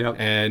 Yep.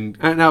 And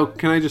now,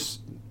 can I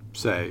just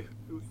say,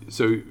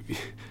 so you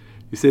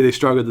say they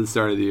struggled at the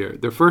start of the year.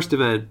 Their first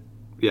event,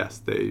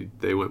 yes,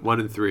 they went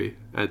 1-3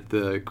 at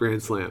the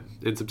Grand Slam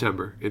in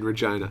September in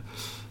Regina.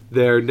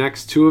 Their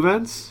next 2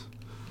 events,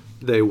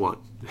 they won.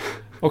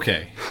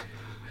 Okay.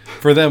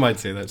 For them, I'd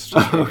say that's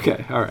just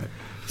okay, all right.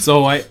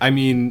 So, I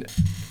mean,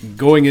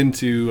 going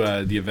into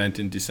the event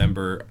in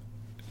December,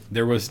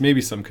 there was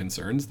maybe some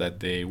concerns that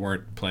they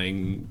weren't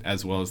playing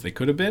as well as they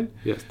could have been.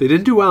 Yes, they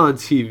didn't do well on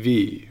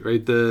TV,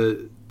 right?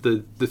 The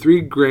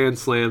 3 Grand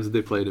Slams that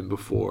they played in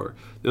before,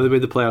 they only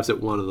made the playoffs at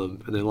one of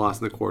them, and they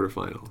lost in the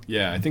quarterfinal.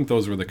 Yeah, I think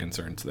those were the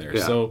concerns there.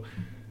 Yeah.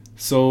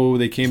 So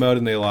they came out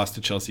and they lost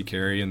to Chelsea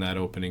Carey in that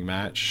opening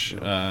match,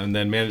 and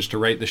then managed to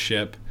right the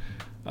ship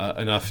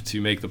enough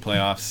to make the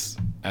playoffs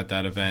at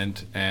that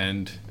event,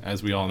 and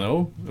as we all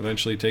know,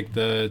 eventually take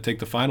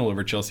the final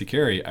over Chelsea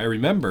Carey. I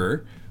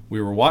remember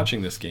we were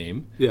watching this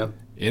game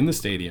in the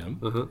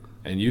stadium,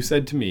 and you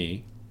said to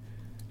me,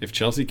 if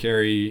Chelsea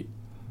Carey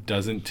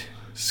doesn't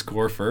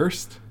score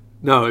first...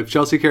 No, if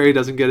Chelsea Carey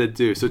doesn't get it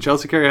due. So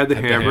Chelsea Carey had the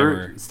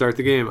hammer start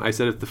the game. I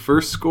said if the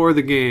first score of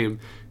the game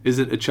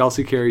isn't a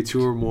Chelsea Carey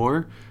 2 or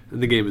more, then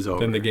the game is over.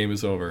 Then the game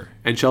is over.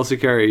 And Chelsea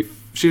Carey,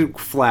 she didn't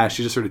flash,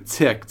 she just sort of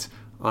ticked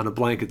on a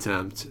blank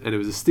attempt, and it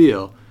was a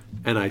steal.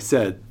 And I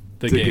said,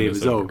 the game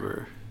is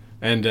over.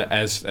 And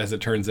as it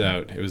turns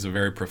out, it was a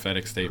very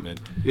prophetic statement.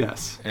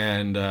 Yes.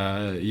 And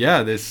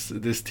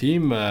this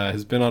team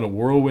has been on a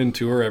whirlwind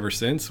tour ever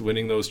since,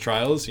 winning those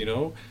trials. You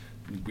know,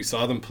 we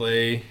saw them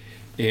play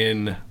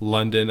in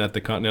London at the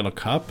Continental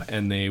Cup,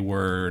 and they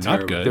were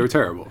not good. They were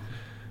terrible.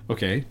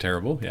 Okay,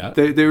 terrible. Yeah.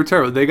 They were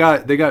terrible. They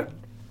got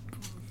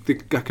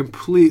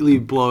completely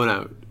blown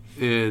out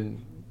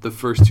in the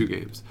first 2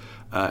 games.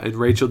 And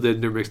Rachel did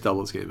in their mixed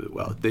doubles game as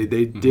well. They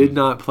did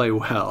not play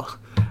well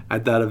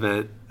at that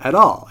event at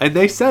all, and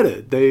they said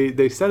it.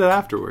 They said it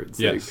afterwards.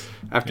 Yes.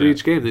 Like, after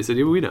each game, they said,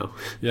 "Yeah, we know."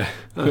 Yeah.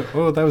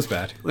 Oh, that was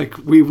bad. Like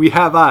we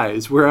have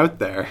eyes. We're out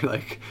there.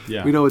 Like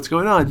we know what's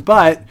going on.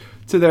 But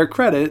to their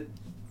credit,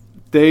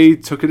 they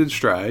took it in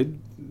stride.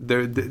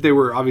 They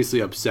were obviously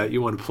upset.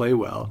 You want to play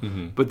well,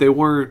 but they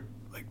weren't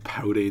like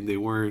pouting. They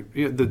weren't.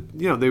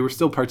 They were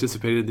still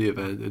participating in the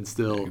event and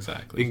still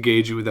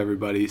engaging with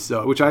everybody.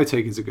 So, which I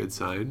take as a good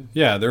sign.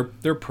 Yeah,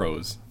 they're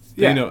pros.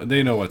 They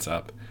know what's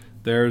up.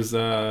 There's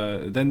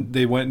then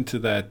they went into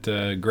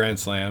that Grand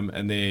Slam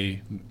and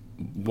they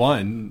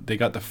won. They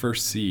got the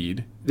first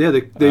seed. Yeah,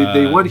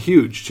 they won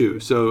huge too.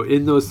 So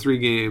in those 3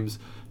 games,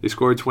 they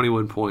scored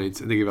 21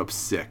 points and they gave up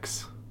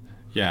 6.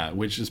 Yeah,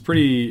 which is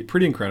pretty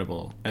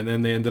incredible. And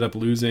then they ended up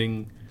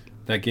losing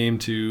that game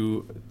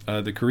to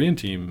the Korean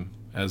team,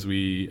 as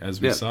we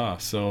saw.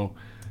 So,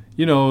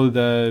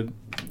 the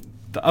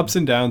ups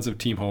and downs of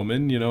Team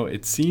Homan.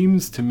 It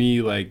seems to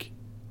me like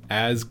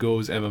as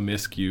goes Emma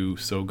Miskew,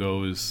 so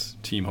goes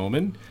Team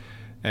Homan.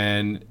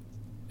 And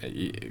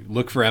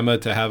look for Emma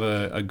to have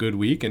a good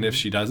week, and if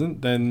she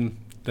doesn't, then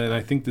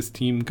I think this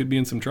team could be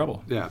in some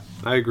trouble. Yeah,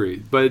 I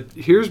agree. But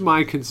here's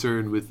my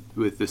concern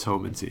with this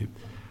Homan team.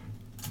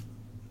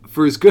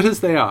 For as good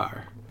as they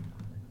are,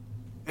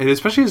 and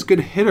especially as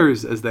good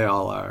hitters as they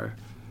all are,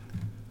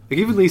 like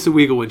even Lisa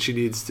Weigel when she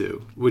needs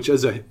to, which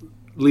as a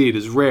lead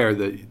is rare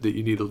that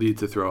you need a lead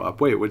to throw up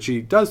weight. When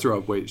she does throw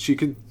up weight, she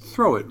can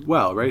throw it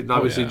well, right? And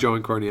obviously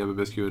Joanne Courtney, Emma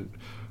Miskew, and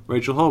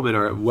Rachel Homan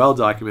are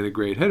well-documented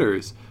great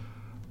hitters.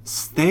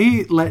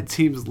 They let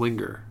teams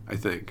linger, I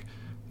think.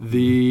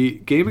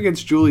 The game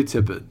against Julie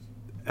Tippin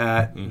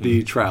at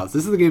the trials,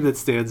 this is the game that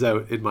stands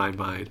out in my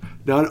mind,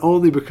 not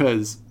only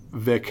because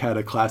Vic had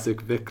a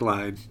classic Vic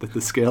line that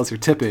the scales are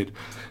tipping,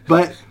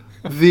 but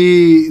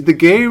the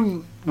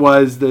game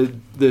was the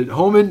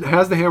Homan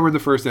has the hammer in the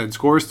first end,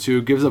 scores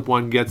 2, gives up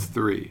 1, gets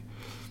 3.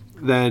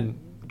 Then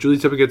Julie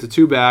Tippin gets a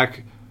 2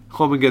 back,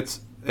 Homan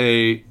gets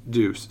a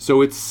deuce.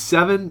 So it's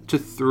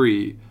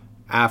 7-3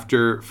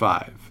 after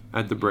 5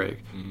 at the break.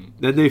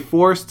 Then they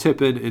force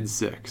Tippin in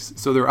 6.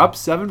 So they're up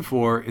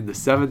 7-4 in the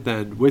 7th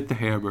end with the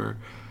hammer.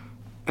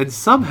 And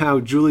somehow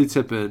Julie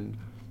Tippin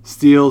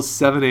steals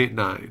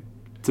 7-8-9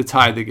 to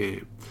tie the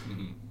game.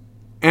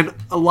 And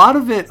a lot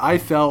of it, I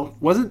felt,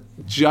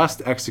 wasn't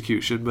just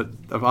execution, but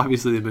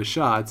obviously they missed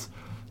shots,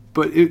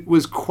 but it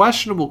was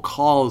questionable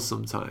calls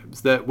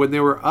sometimes, that when they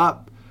were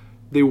up,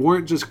 they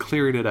weren't just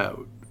clearing it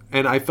out.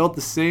 And I felt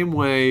the same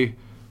way,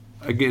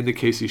 again, the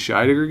Casey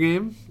Scheidegger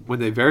game, when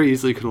they very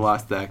easily could have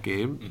lost that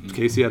game.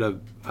 Casey had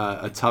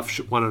a tough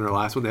one on her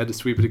last one. They had to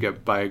sweep it to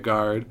get by a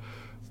guard.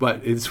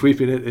 But in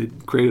sweeping it,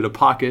 it created a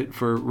pocket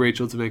for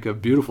Rachel to make a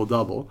beautiful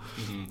double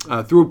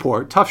through a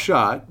port. Tough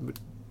shot,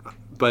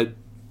 but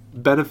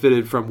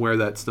benefited from where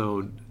that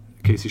stone,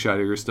 Casey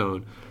Scheidegger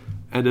stone,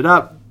 ended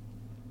up.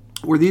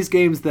 Were these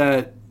games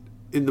that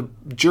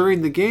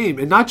during the game,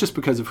 and not just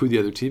because of who the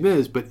other team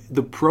is, but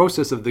the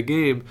process of the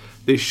game,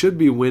 they should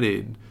be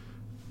winning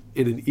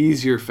in an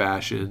easier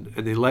fashion,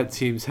 and they let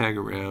teams hang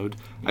around.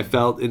 I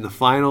felt in the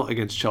final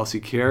against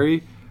Chelsea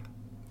Carey,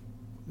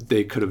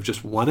 they could have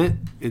just won it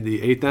in the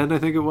 8th end, I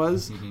think it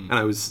was, and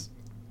I was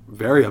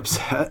very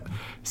upset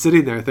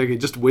sitting there thinking,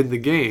 just win the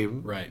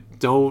game. Right.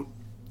 Don't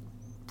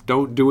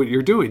do what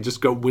you're doing.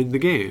 Just go win the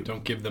game.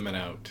 Don't give them an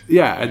out.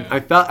 Yeah, and I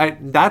felt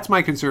that's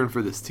my concern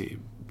for this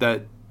team,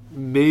 that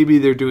maybe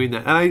they're doing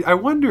that. And I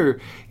wonder,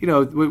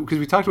 because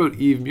we talked about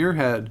Eve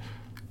Muirhead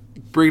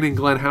bringing in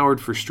Glenn Howard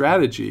for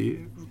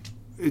strategy.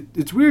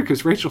 It's weird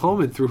because Rachel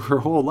Homan, through her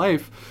whole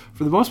life,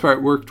 for the most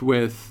part, worked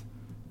with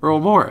Earl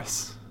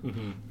Morris.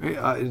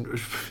 Right?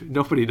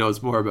 Nobody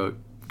knows more about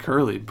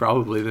curling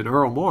probably than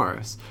Earl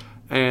Morris,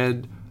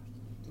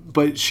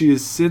 but she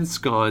has since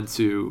gone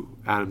to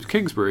Adam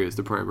Kingsbury as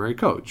the primary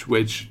coach,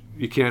 which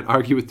you can't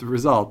argue with the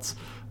results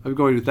of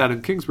going with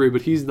Adam Kingsbury,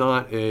 but he's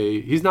not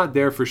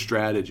there for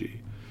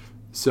strategy.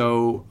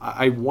 So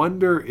I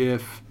wonder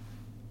if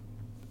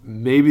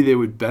maybe they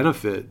would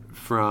benefit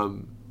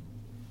from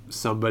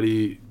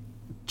somebody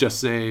just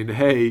saying,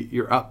 hey,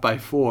 you're up by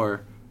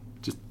 4,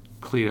 just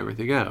clean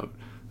everything out.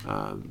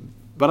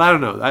 But I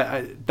don't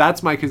know.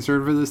 That's my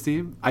concern for this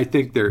team. I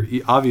think they're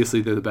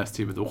the best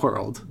team in the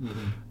world,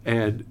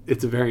 and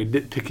it's a very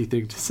nitpicky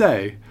thing to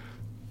say.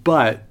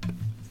 But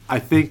I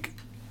think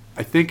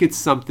it's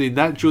something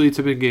that Julia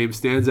Tippin game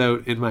stands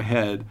out in my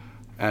head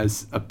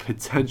as a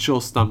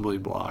potential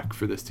stumbling block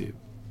for this team.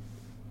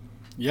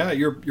 Yeah,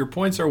 your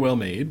points are well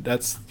made.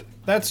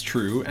 That's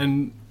true.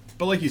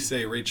 But like you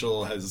say,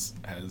 Rachel has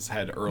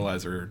had Earl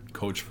as her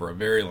coach for a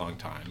very long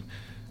time,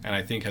 and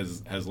I think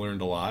has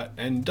learned a lot,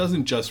 and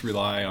doesn't just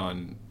rely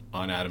on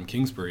Adam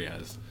Kingsbury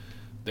as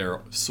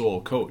their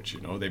sole coach.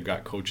 They've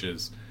got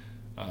coaches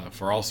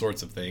for all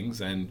sorts of things,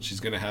 and she's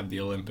going to have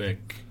the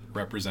Olympic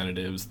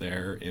representatives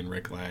there in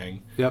Rick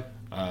Lang. Yep.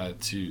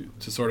 To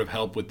sort of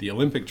help with the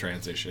Olympic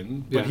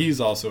transition. But he's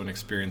also an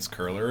experienced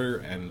curler,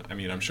 and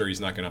I'm sure he's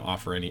not going to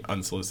offer any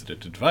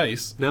unsolicited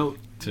advice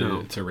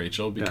to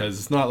Rachel, because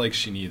it's not like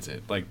she needs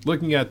it. Like,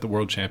 looking at the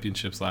World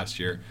Championships last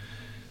year,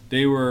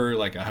 they were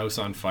like a house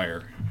on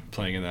fire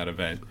playing in that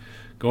event,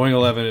 going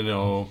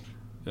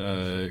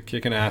 11-0,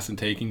 kicking ass and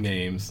taking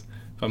names.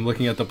 If I'm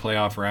looking at the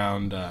playoff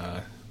round,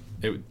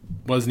 it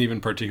wasn't even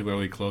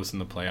particularly close in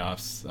the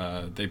playoffs.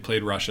 They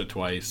played Russia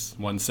twice,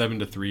 won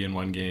 7-3 in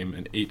one game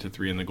and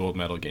 8-3 in the gold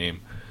medal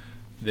game.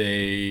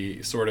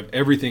 They sort of,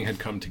 everything had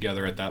come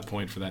together at that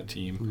point for that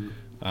team.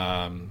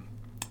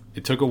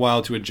 It took a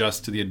while to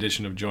adjust to the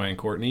addition of Joanne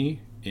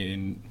Courtney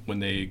when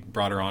they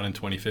brought her on in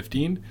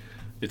 2015.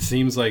 It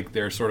seems like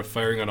they're sort of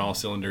firing on all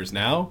cylinders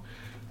now.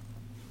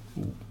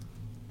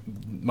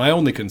 My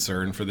only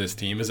concern for this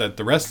team is that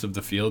the rest of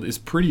the field is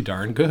pretty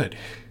darn good.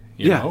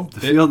 The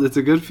field, it's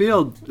a good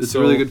field. It's a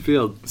really good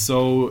field.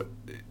 So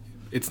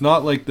it's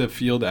not like the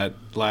field at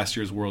last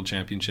year's World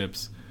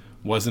Championships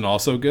wasn't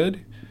also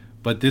good,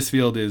 but this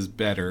field is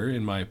better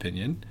in my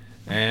opinion,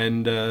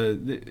 and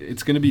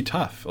it's going to be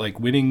tough. Like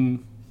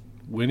winning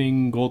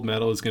gold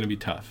medal is going to be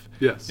tough.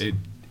 Yes.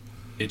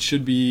 It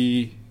should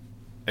be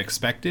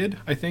expected,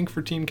 I think,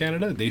 for Team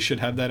Canada. They should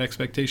have that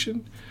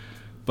expectation,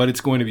 but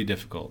it's going to be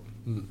difficult.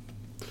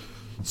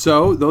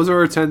 So those are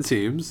our 10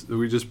 teams that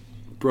we just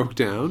broke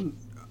down.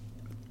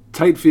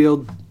 Tight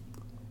field.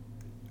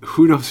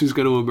 Who knows who's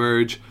going to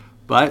emerge?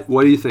 But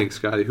what do you think,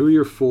 Scotty? Who are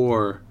your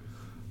 4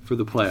 for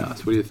the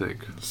playoffs? What do you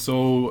think?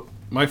 So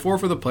my 4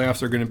 for the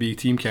playoffs are going to be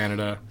Team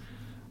Canada.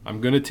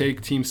 I'm going to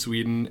take Team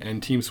Sweden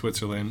and Team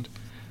Switzerland.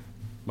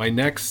 My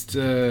next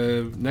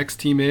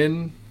team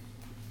in.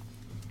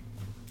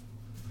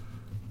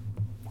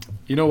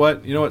 You know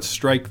what?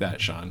 Strike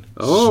that, Sean.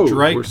 Oh,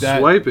 we're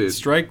swiping.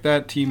 Strike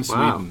that Team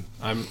Wow. Sweden.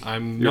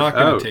 I'm not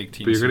going to take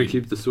Team But you're Sweden. going to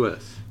keep the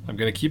Swiss. I'm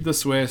going to keep the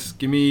Swiss.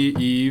 Give me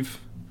Eve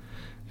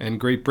and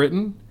Great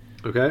Britain.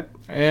 Okay.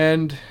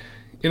 And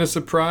in a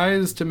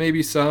surprise to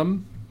maybe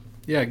some,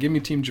 give me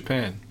Team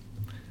Japan.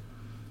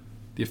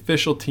 The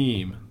official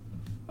team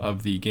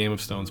of the Game of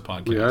Stones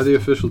podcast. We are the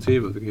official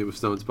team of the Game of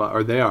Stones,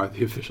 or they are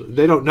the official.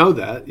 They don't know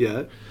that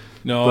yet.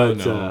 No,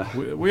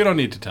 but, we don't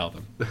need to tell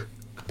them.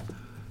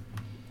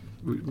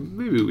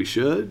 Maybe we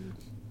should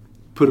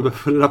put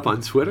it up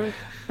on Twitter.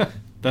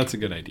 That's a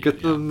good idea.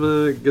 Get them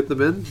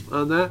in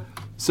on that.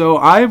 So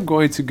I am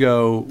going to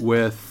go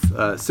with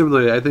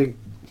similarly. I think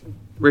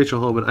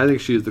Rachel Homan. I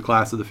think she is the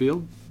class of the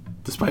field,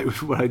 despite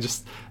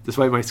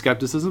my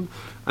skepticism.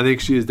 I think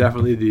she is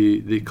definitely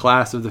the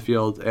class of the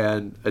field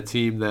and a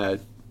team that.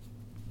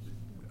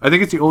 I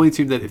think it's the only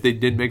team that if they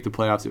did make the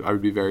playoffs, I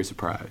would be very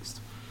surprised.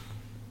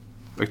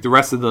 Like the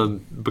rest of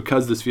them,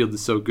 because this field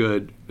is so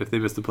good, if they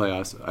miss the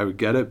playoffs, I would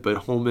get it. But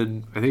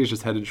Holman, I think it's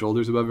just head and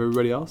shoulders above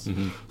everybody else.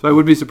 Mm-hmm. So I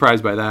would be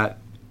surprised by that.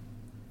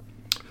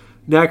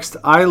 Next,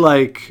 I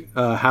like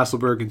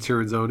Hasselberg and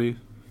Tirinzoni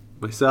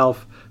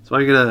myself. So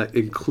I'm going to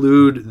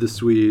include the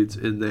Swedes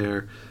in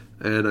there,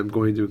 and I'm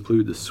going to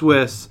include the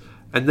Swiss.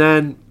 And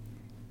then,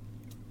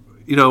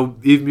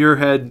 Eve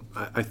Muirhead,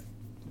 I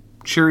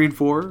cheering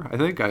for. I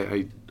think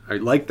I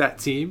like that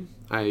team.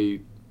 I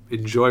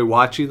enjoy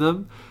watching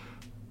them.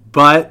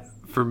 But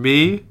for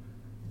me,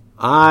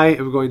 I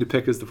am going to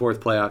pick as the 4th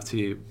playoff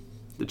team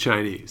the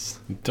Chinese.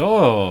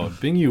 Oh,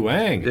 Bingyu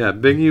Wang. Yeah,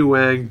 Bingyu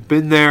Wang.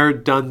 Been there,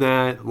 done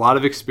that. A lot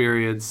of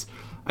experience.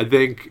 I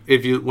think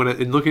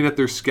in looking at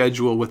their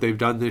schedule, what they've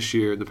done this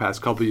year in the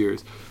past couple of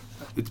years,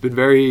 it's been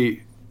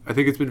very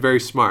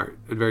smart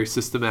and very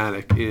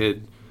systematic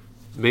in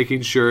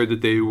making sure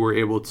that they were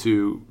able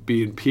to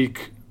be in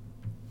peak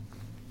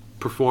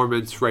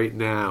performance right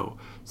now.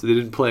 So they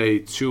didn't play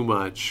too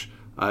much.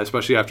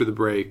 Especially after the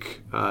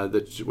break,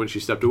 when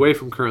she stepped away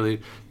from curling,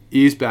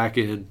 ease back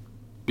in,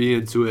 be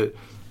into it.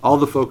 All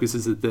the focus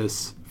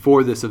is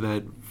for this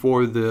event,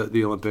 for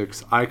the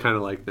Olympics. I kind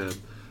of like them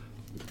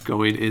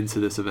going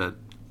into this event.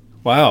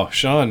 Wow,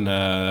 Sean,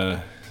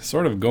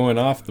 sort of going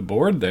off the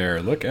board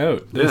there. Look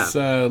out!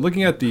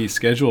 Looking at the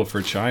schedule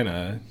for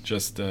China,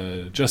 just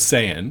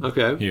saying.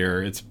 Okay.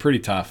 Here, it's pretty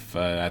tough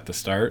at the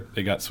start.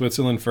 They got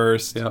Switzerland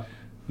first,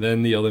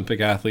 then the Olympic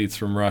athletes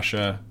from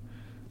Russia.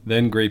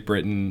 Then Great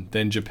Britain,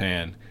 then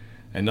Japan.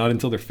 And not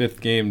until their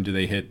 5th game do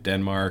they hit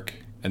Denmark,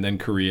 and then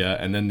Korea,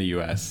 and then the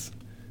U.S.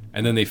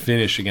 And then they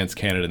finish against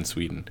Canada and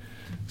Sweden.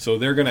 So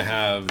they're going to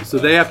have... So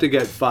they have to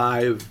get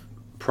 5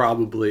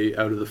 probably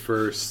out of the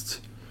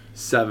first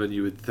 7,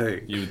 you would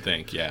think. You would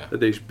think, yeah.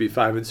 That they should be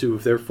 5-2.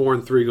 If they're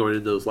 4-3 going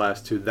into those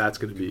last 2, that's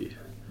going to be...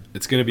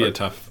 It's going to be a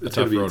tough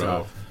road to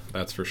hoe.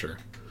 That's for sure.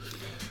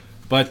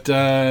 But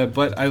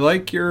I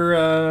like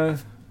your...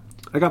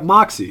 I got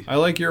Moxie. I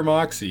like your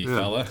Moxie,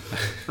 fella.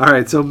 All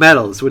right, so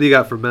medals. What do you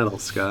got for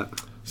medals,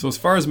 Scott? So as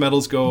far as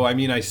medals go, I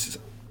mean,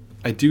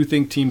 I do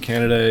think Team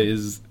Canada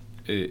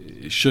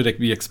should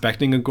be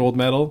expecting a gold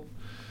medal.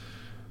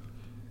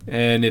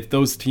 And if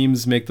those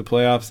teams make the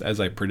playoffs as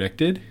I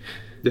predicted,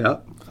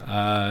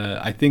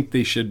 I think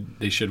they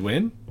should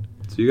win.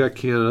 So you got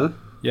Canada.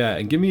 Yeah,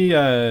 and give me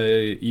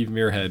Eve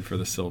Muirhead for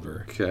the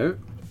silver. Okay.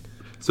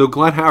 So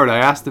Glenn Howard, I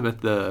asked him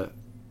at the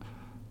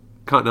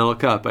Continental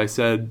Cup, I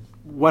said,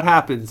 what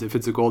happens if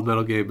it's a gold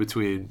medal game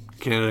between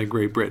Canada and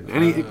Great Britain?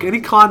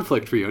 Any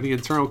conflict for you? Any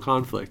internal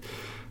conflict?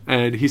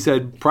 And he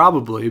said,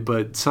 probably,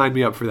 but sign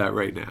me up for that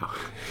right now.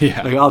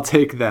 Yeah. I'll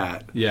take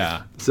that.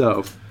 Yeah.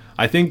 So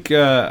I think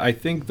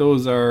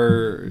those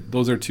are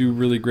 2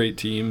 really great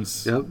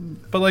teams. Yep.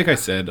 But like I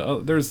said,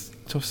 there's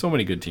so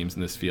many good teams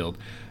in this field.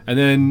 And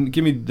then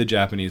give me the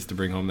Japanese to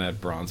bring home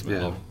that bronze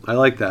medal. Yeah, I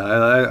like that.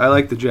 I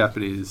like the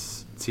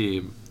Japanese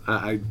team.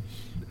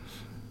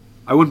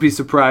 I wouldn't be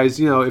surprised,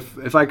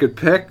 if I could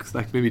pick,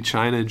 like maybe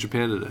China and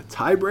Japan in a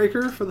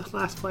tiebreaker for the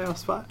last playoff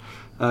spot,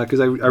 because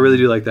I really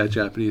do like that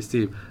Japanese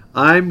team.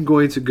 I'm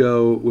going to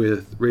go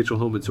with Rachel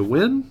Homan to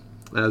win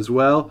as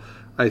well.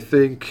 I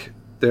think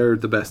they're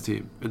the best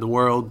team in the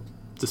world,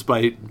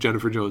 despite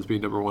Jennifer Jones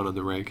being number 1 on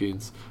the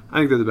rankings. I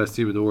think they're the best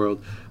team in the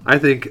world. I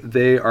think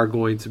they are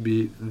going to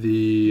beat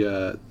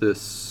the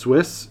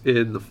Swiss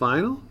in the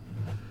final.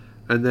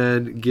 and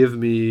then give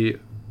me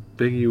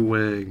Bingyu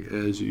Wang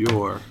as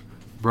your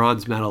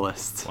bronze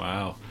medalist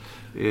Wow.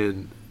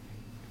 in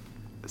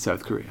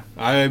South Korea.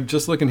 I'm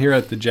just looking here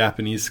at the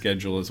Japanese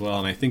schedule as well,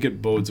 and I think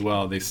it bodes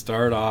well. They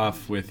start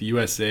off with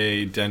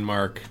USA,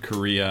 Denmark,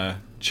 Korea,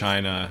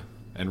 China,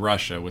 and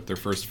Russia with their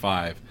first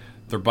 5.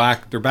 Their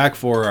back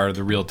 4 are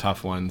the real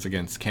tough ones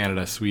against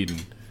Canada, Sweden,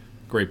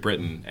 Great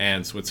Britain,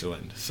 and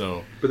Switzerland.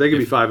 So, But they can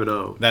be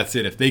 5-0. that's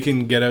it. If they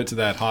can get out to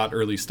that hot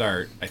early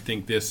start, I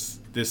think this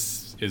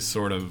is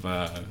sort of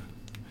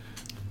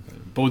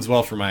bodes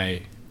well for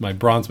my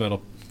bronze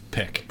medal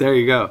pick. There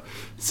you go.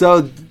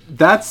 So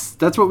that's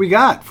what we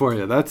got for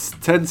you. That's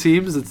 10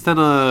 teams. It's 10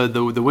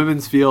 the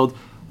women's field.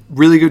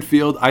 Really good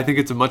field. I think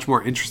it's a much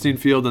more interesting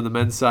field than the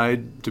men's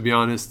side, to be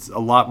honest. A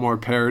lot more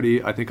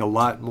parity. I think a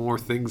lot more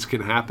things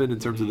can happen in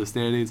terms of the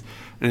standings.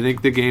 And I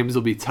think the games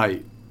will be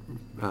tight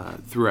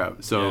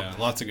throughout. So Yeah,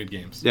 lots of good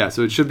games. yeah,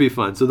 so it should be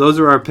fun. So those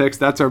are our picks.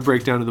 That's our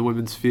breakdown of the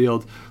women's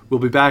field. We'll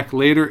be back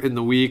later in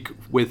the week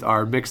with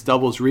our mixed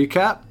doubles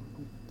recap.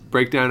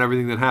 Break down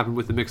everything that happened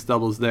with the mixed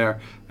doubles there,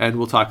 and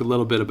we'll talk a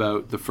little bit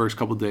about the first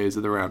couple days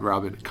of the round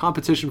robin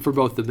competition for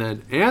both the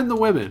men and the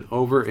women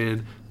over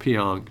in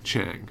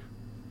Pyeongchang.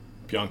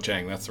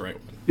 Pyeongchang, that's the right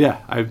one. Yeah,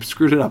 I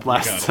screwed it up Got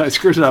last. it. I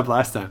screwed it up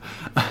last time.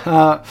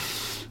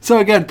 So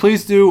again,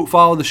 please do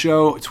follow the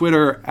show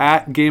Twitter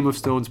at Game of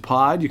Stones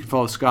Pod. You can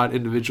follow Scott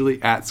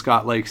individually at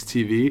Scott Likes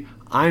TV.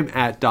 I'm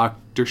at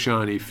Dr.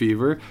 Shawnee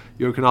Fever.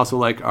 You can also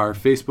like our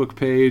Facebook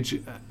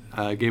page,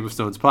 Game of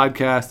Stones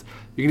Podcast.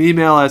 You can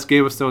email us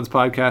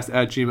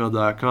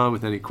gameofstonespodcast@gmail.com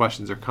with any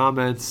questions or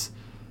comments.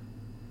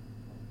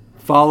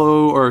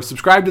 Follow or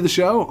subscribe to the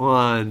show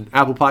on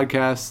Apple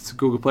Podcasts,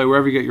 Google Play,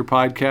 wherever you get your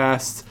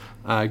podcasts.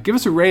 Give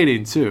us a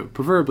rating too,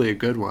 preferably a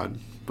good one,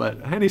 but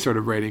any sort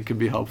of rating can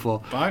be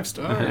helpful. 5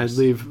 stars.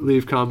 And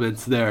leave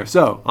comments there.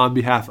 So, on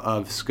behalf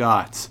of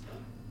Scott,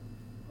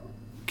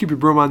 keep your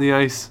broom on the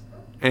ice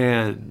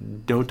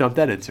and don't dump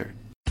that insert.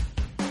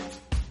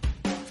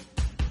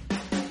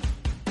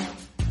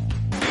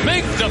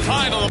 Make the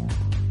final.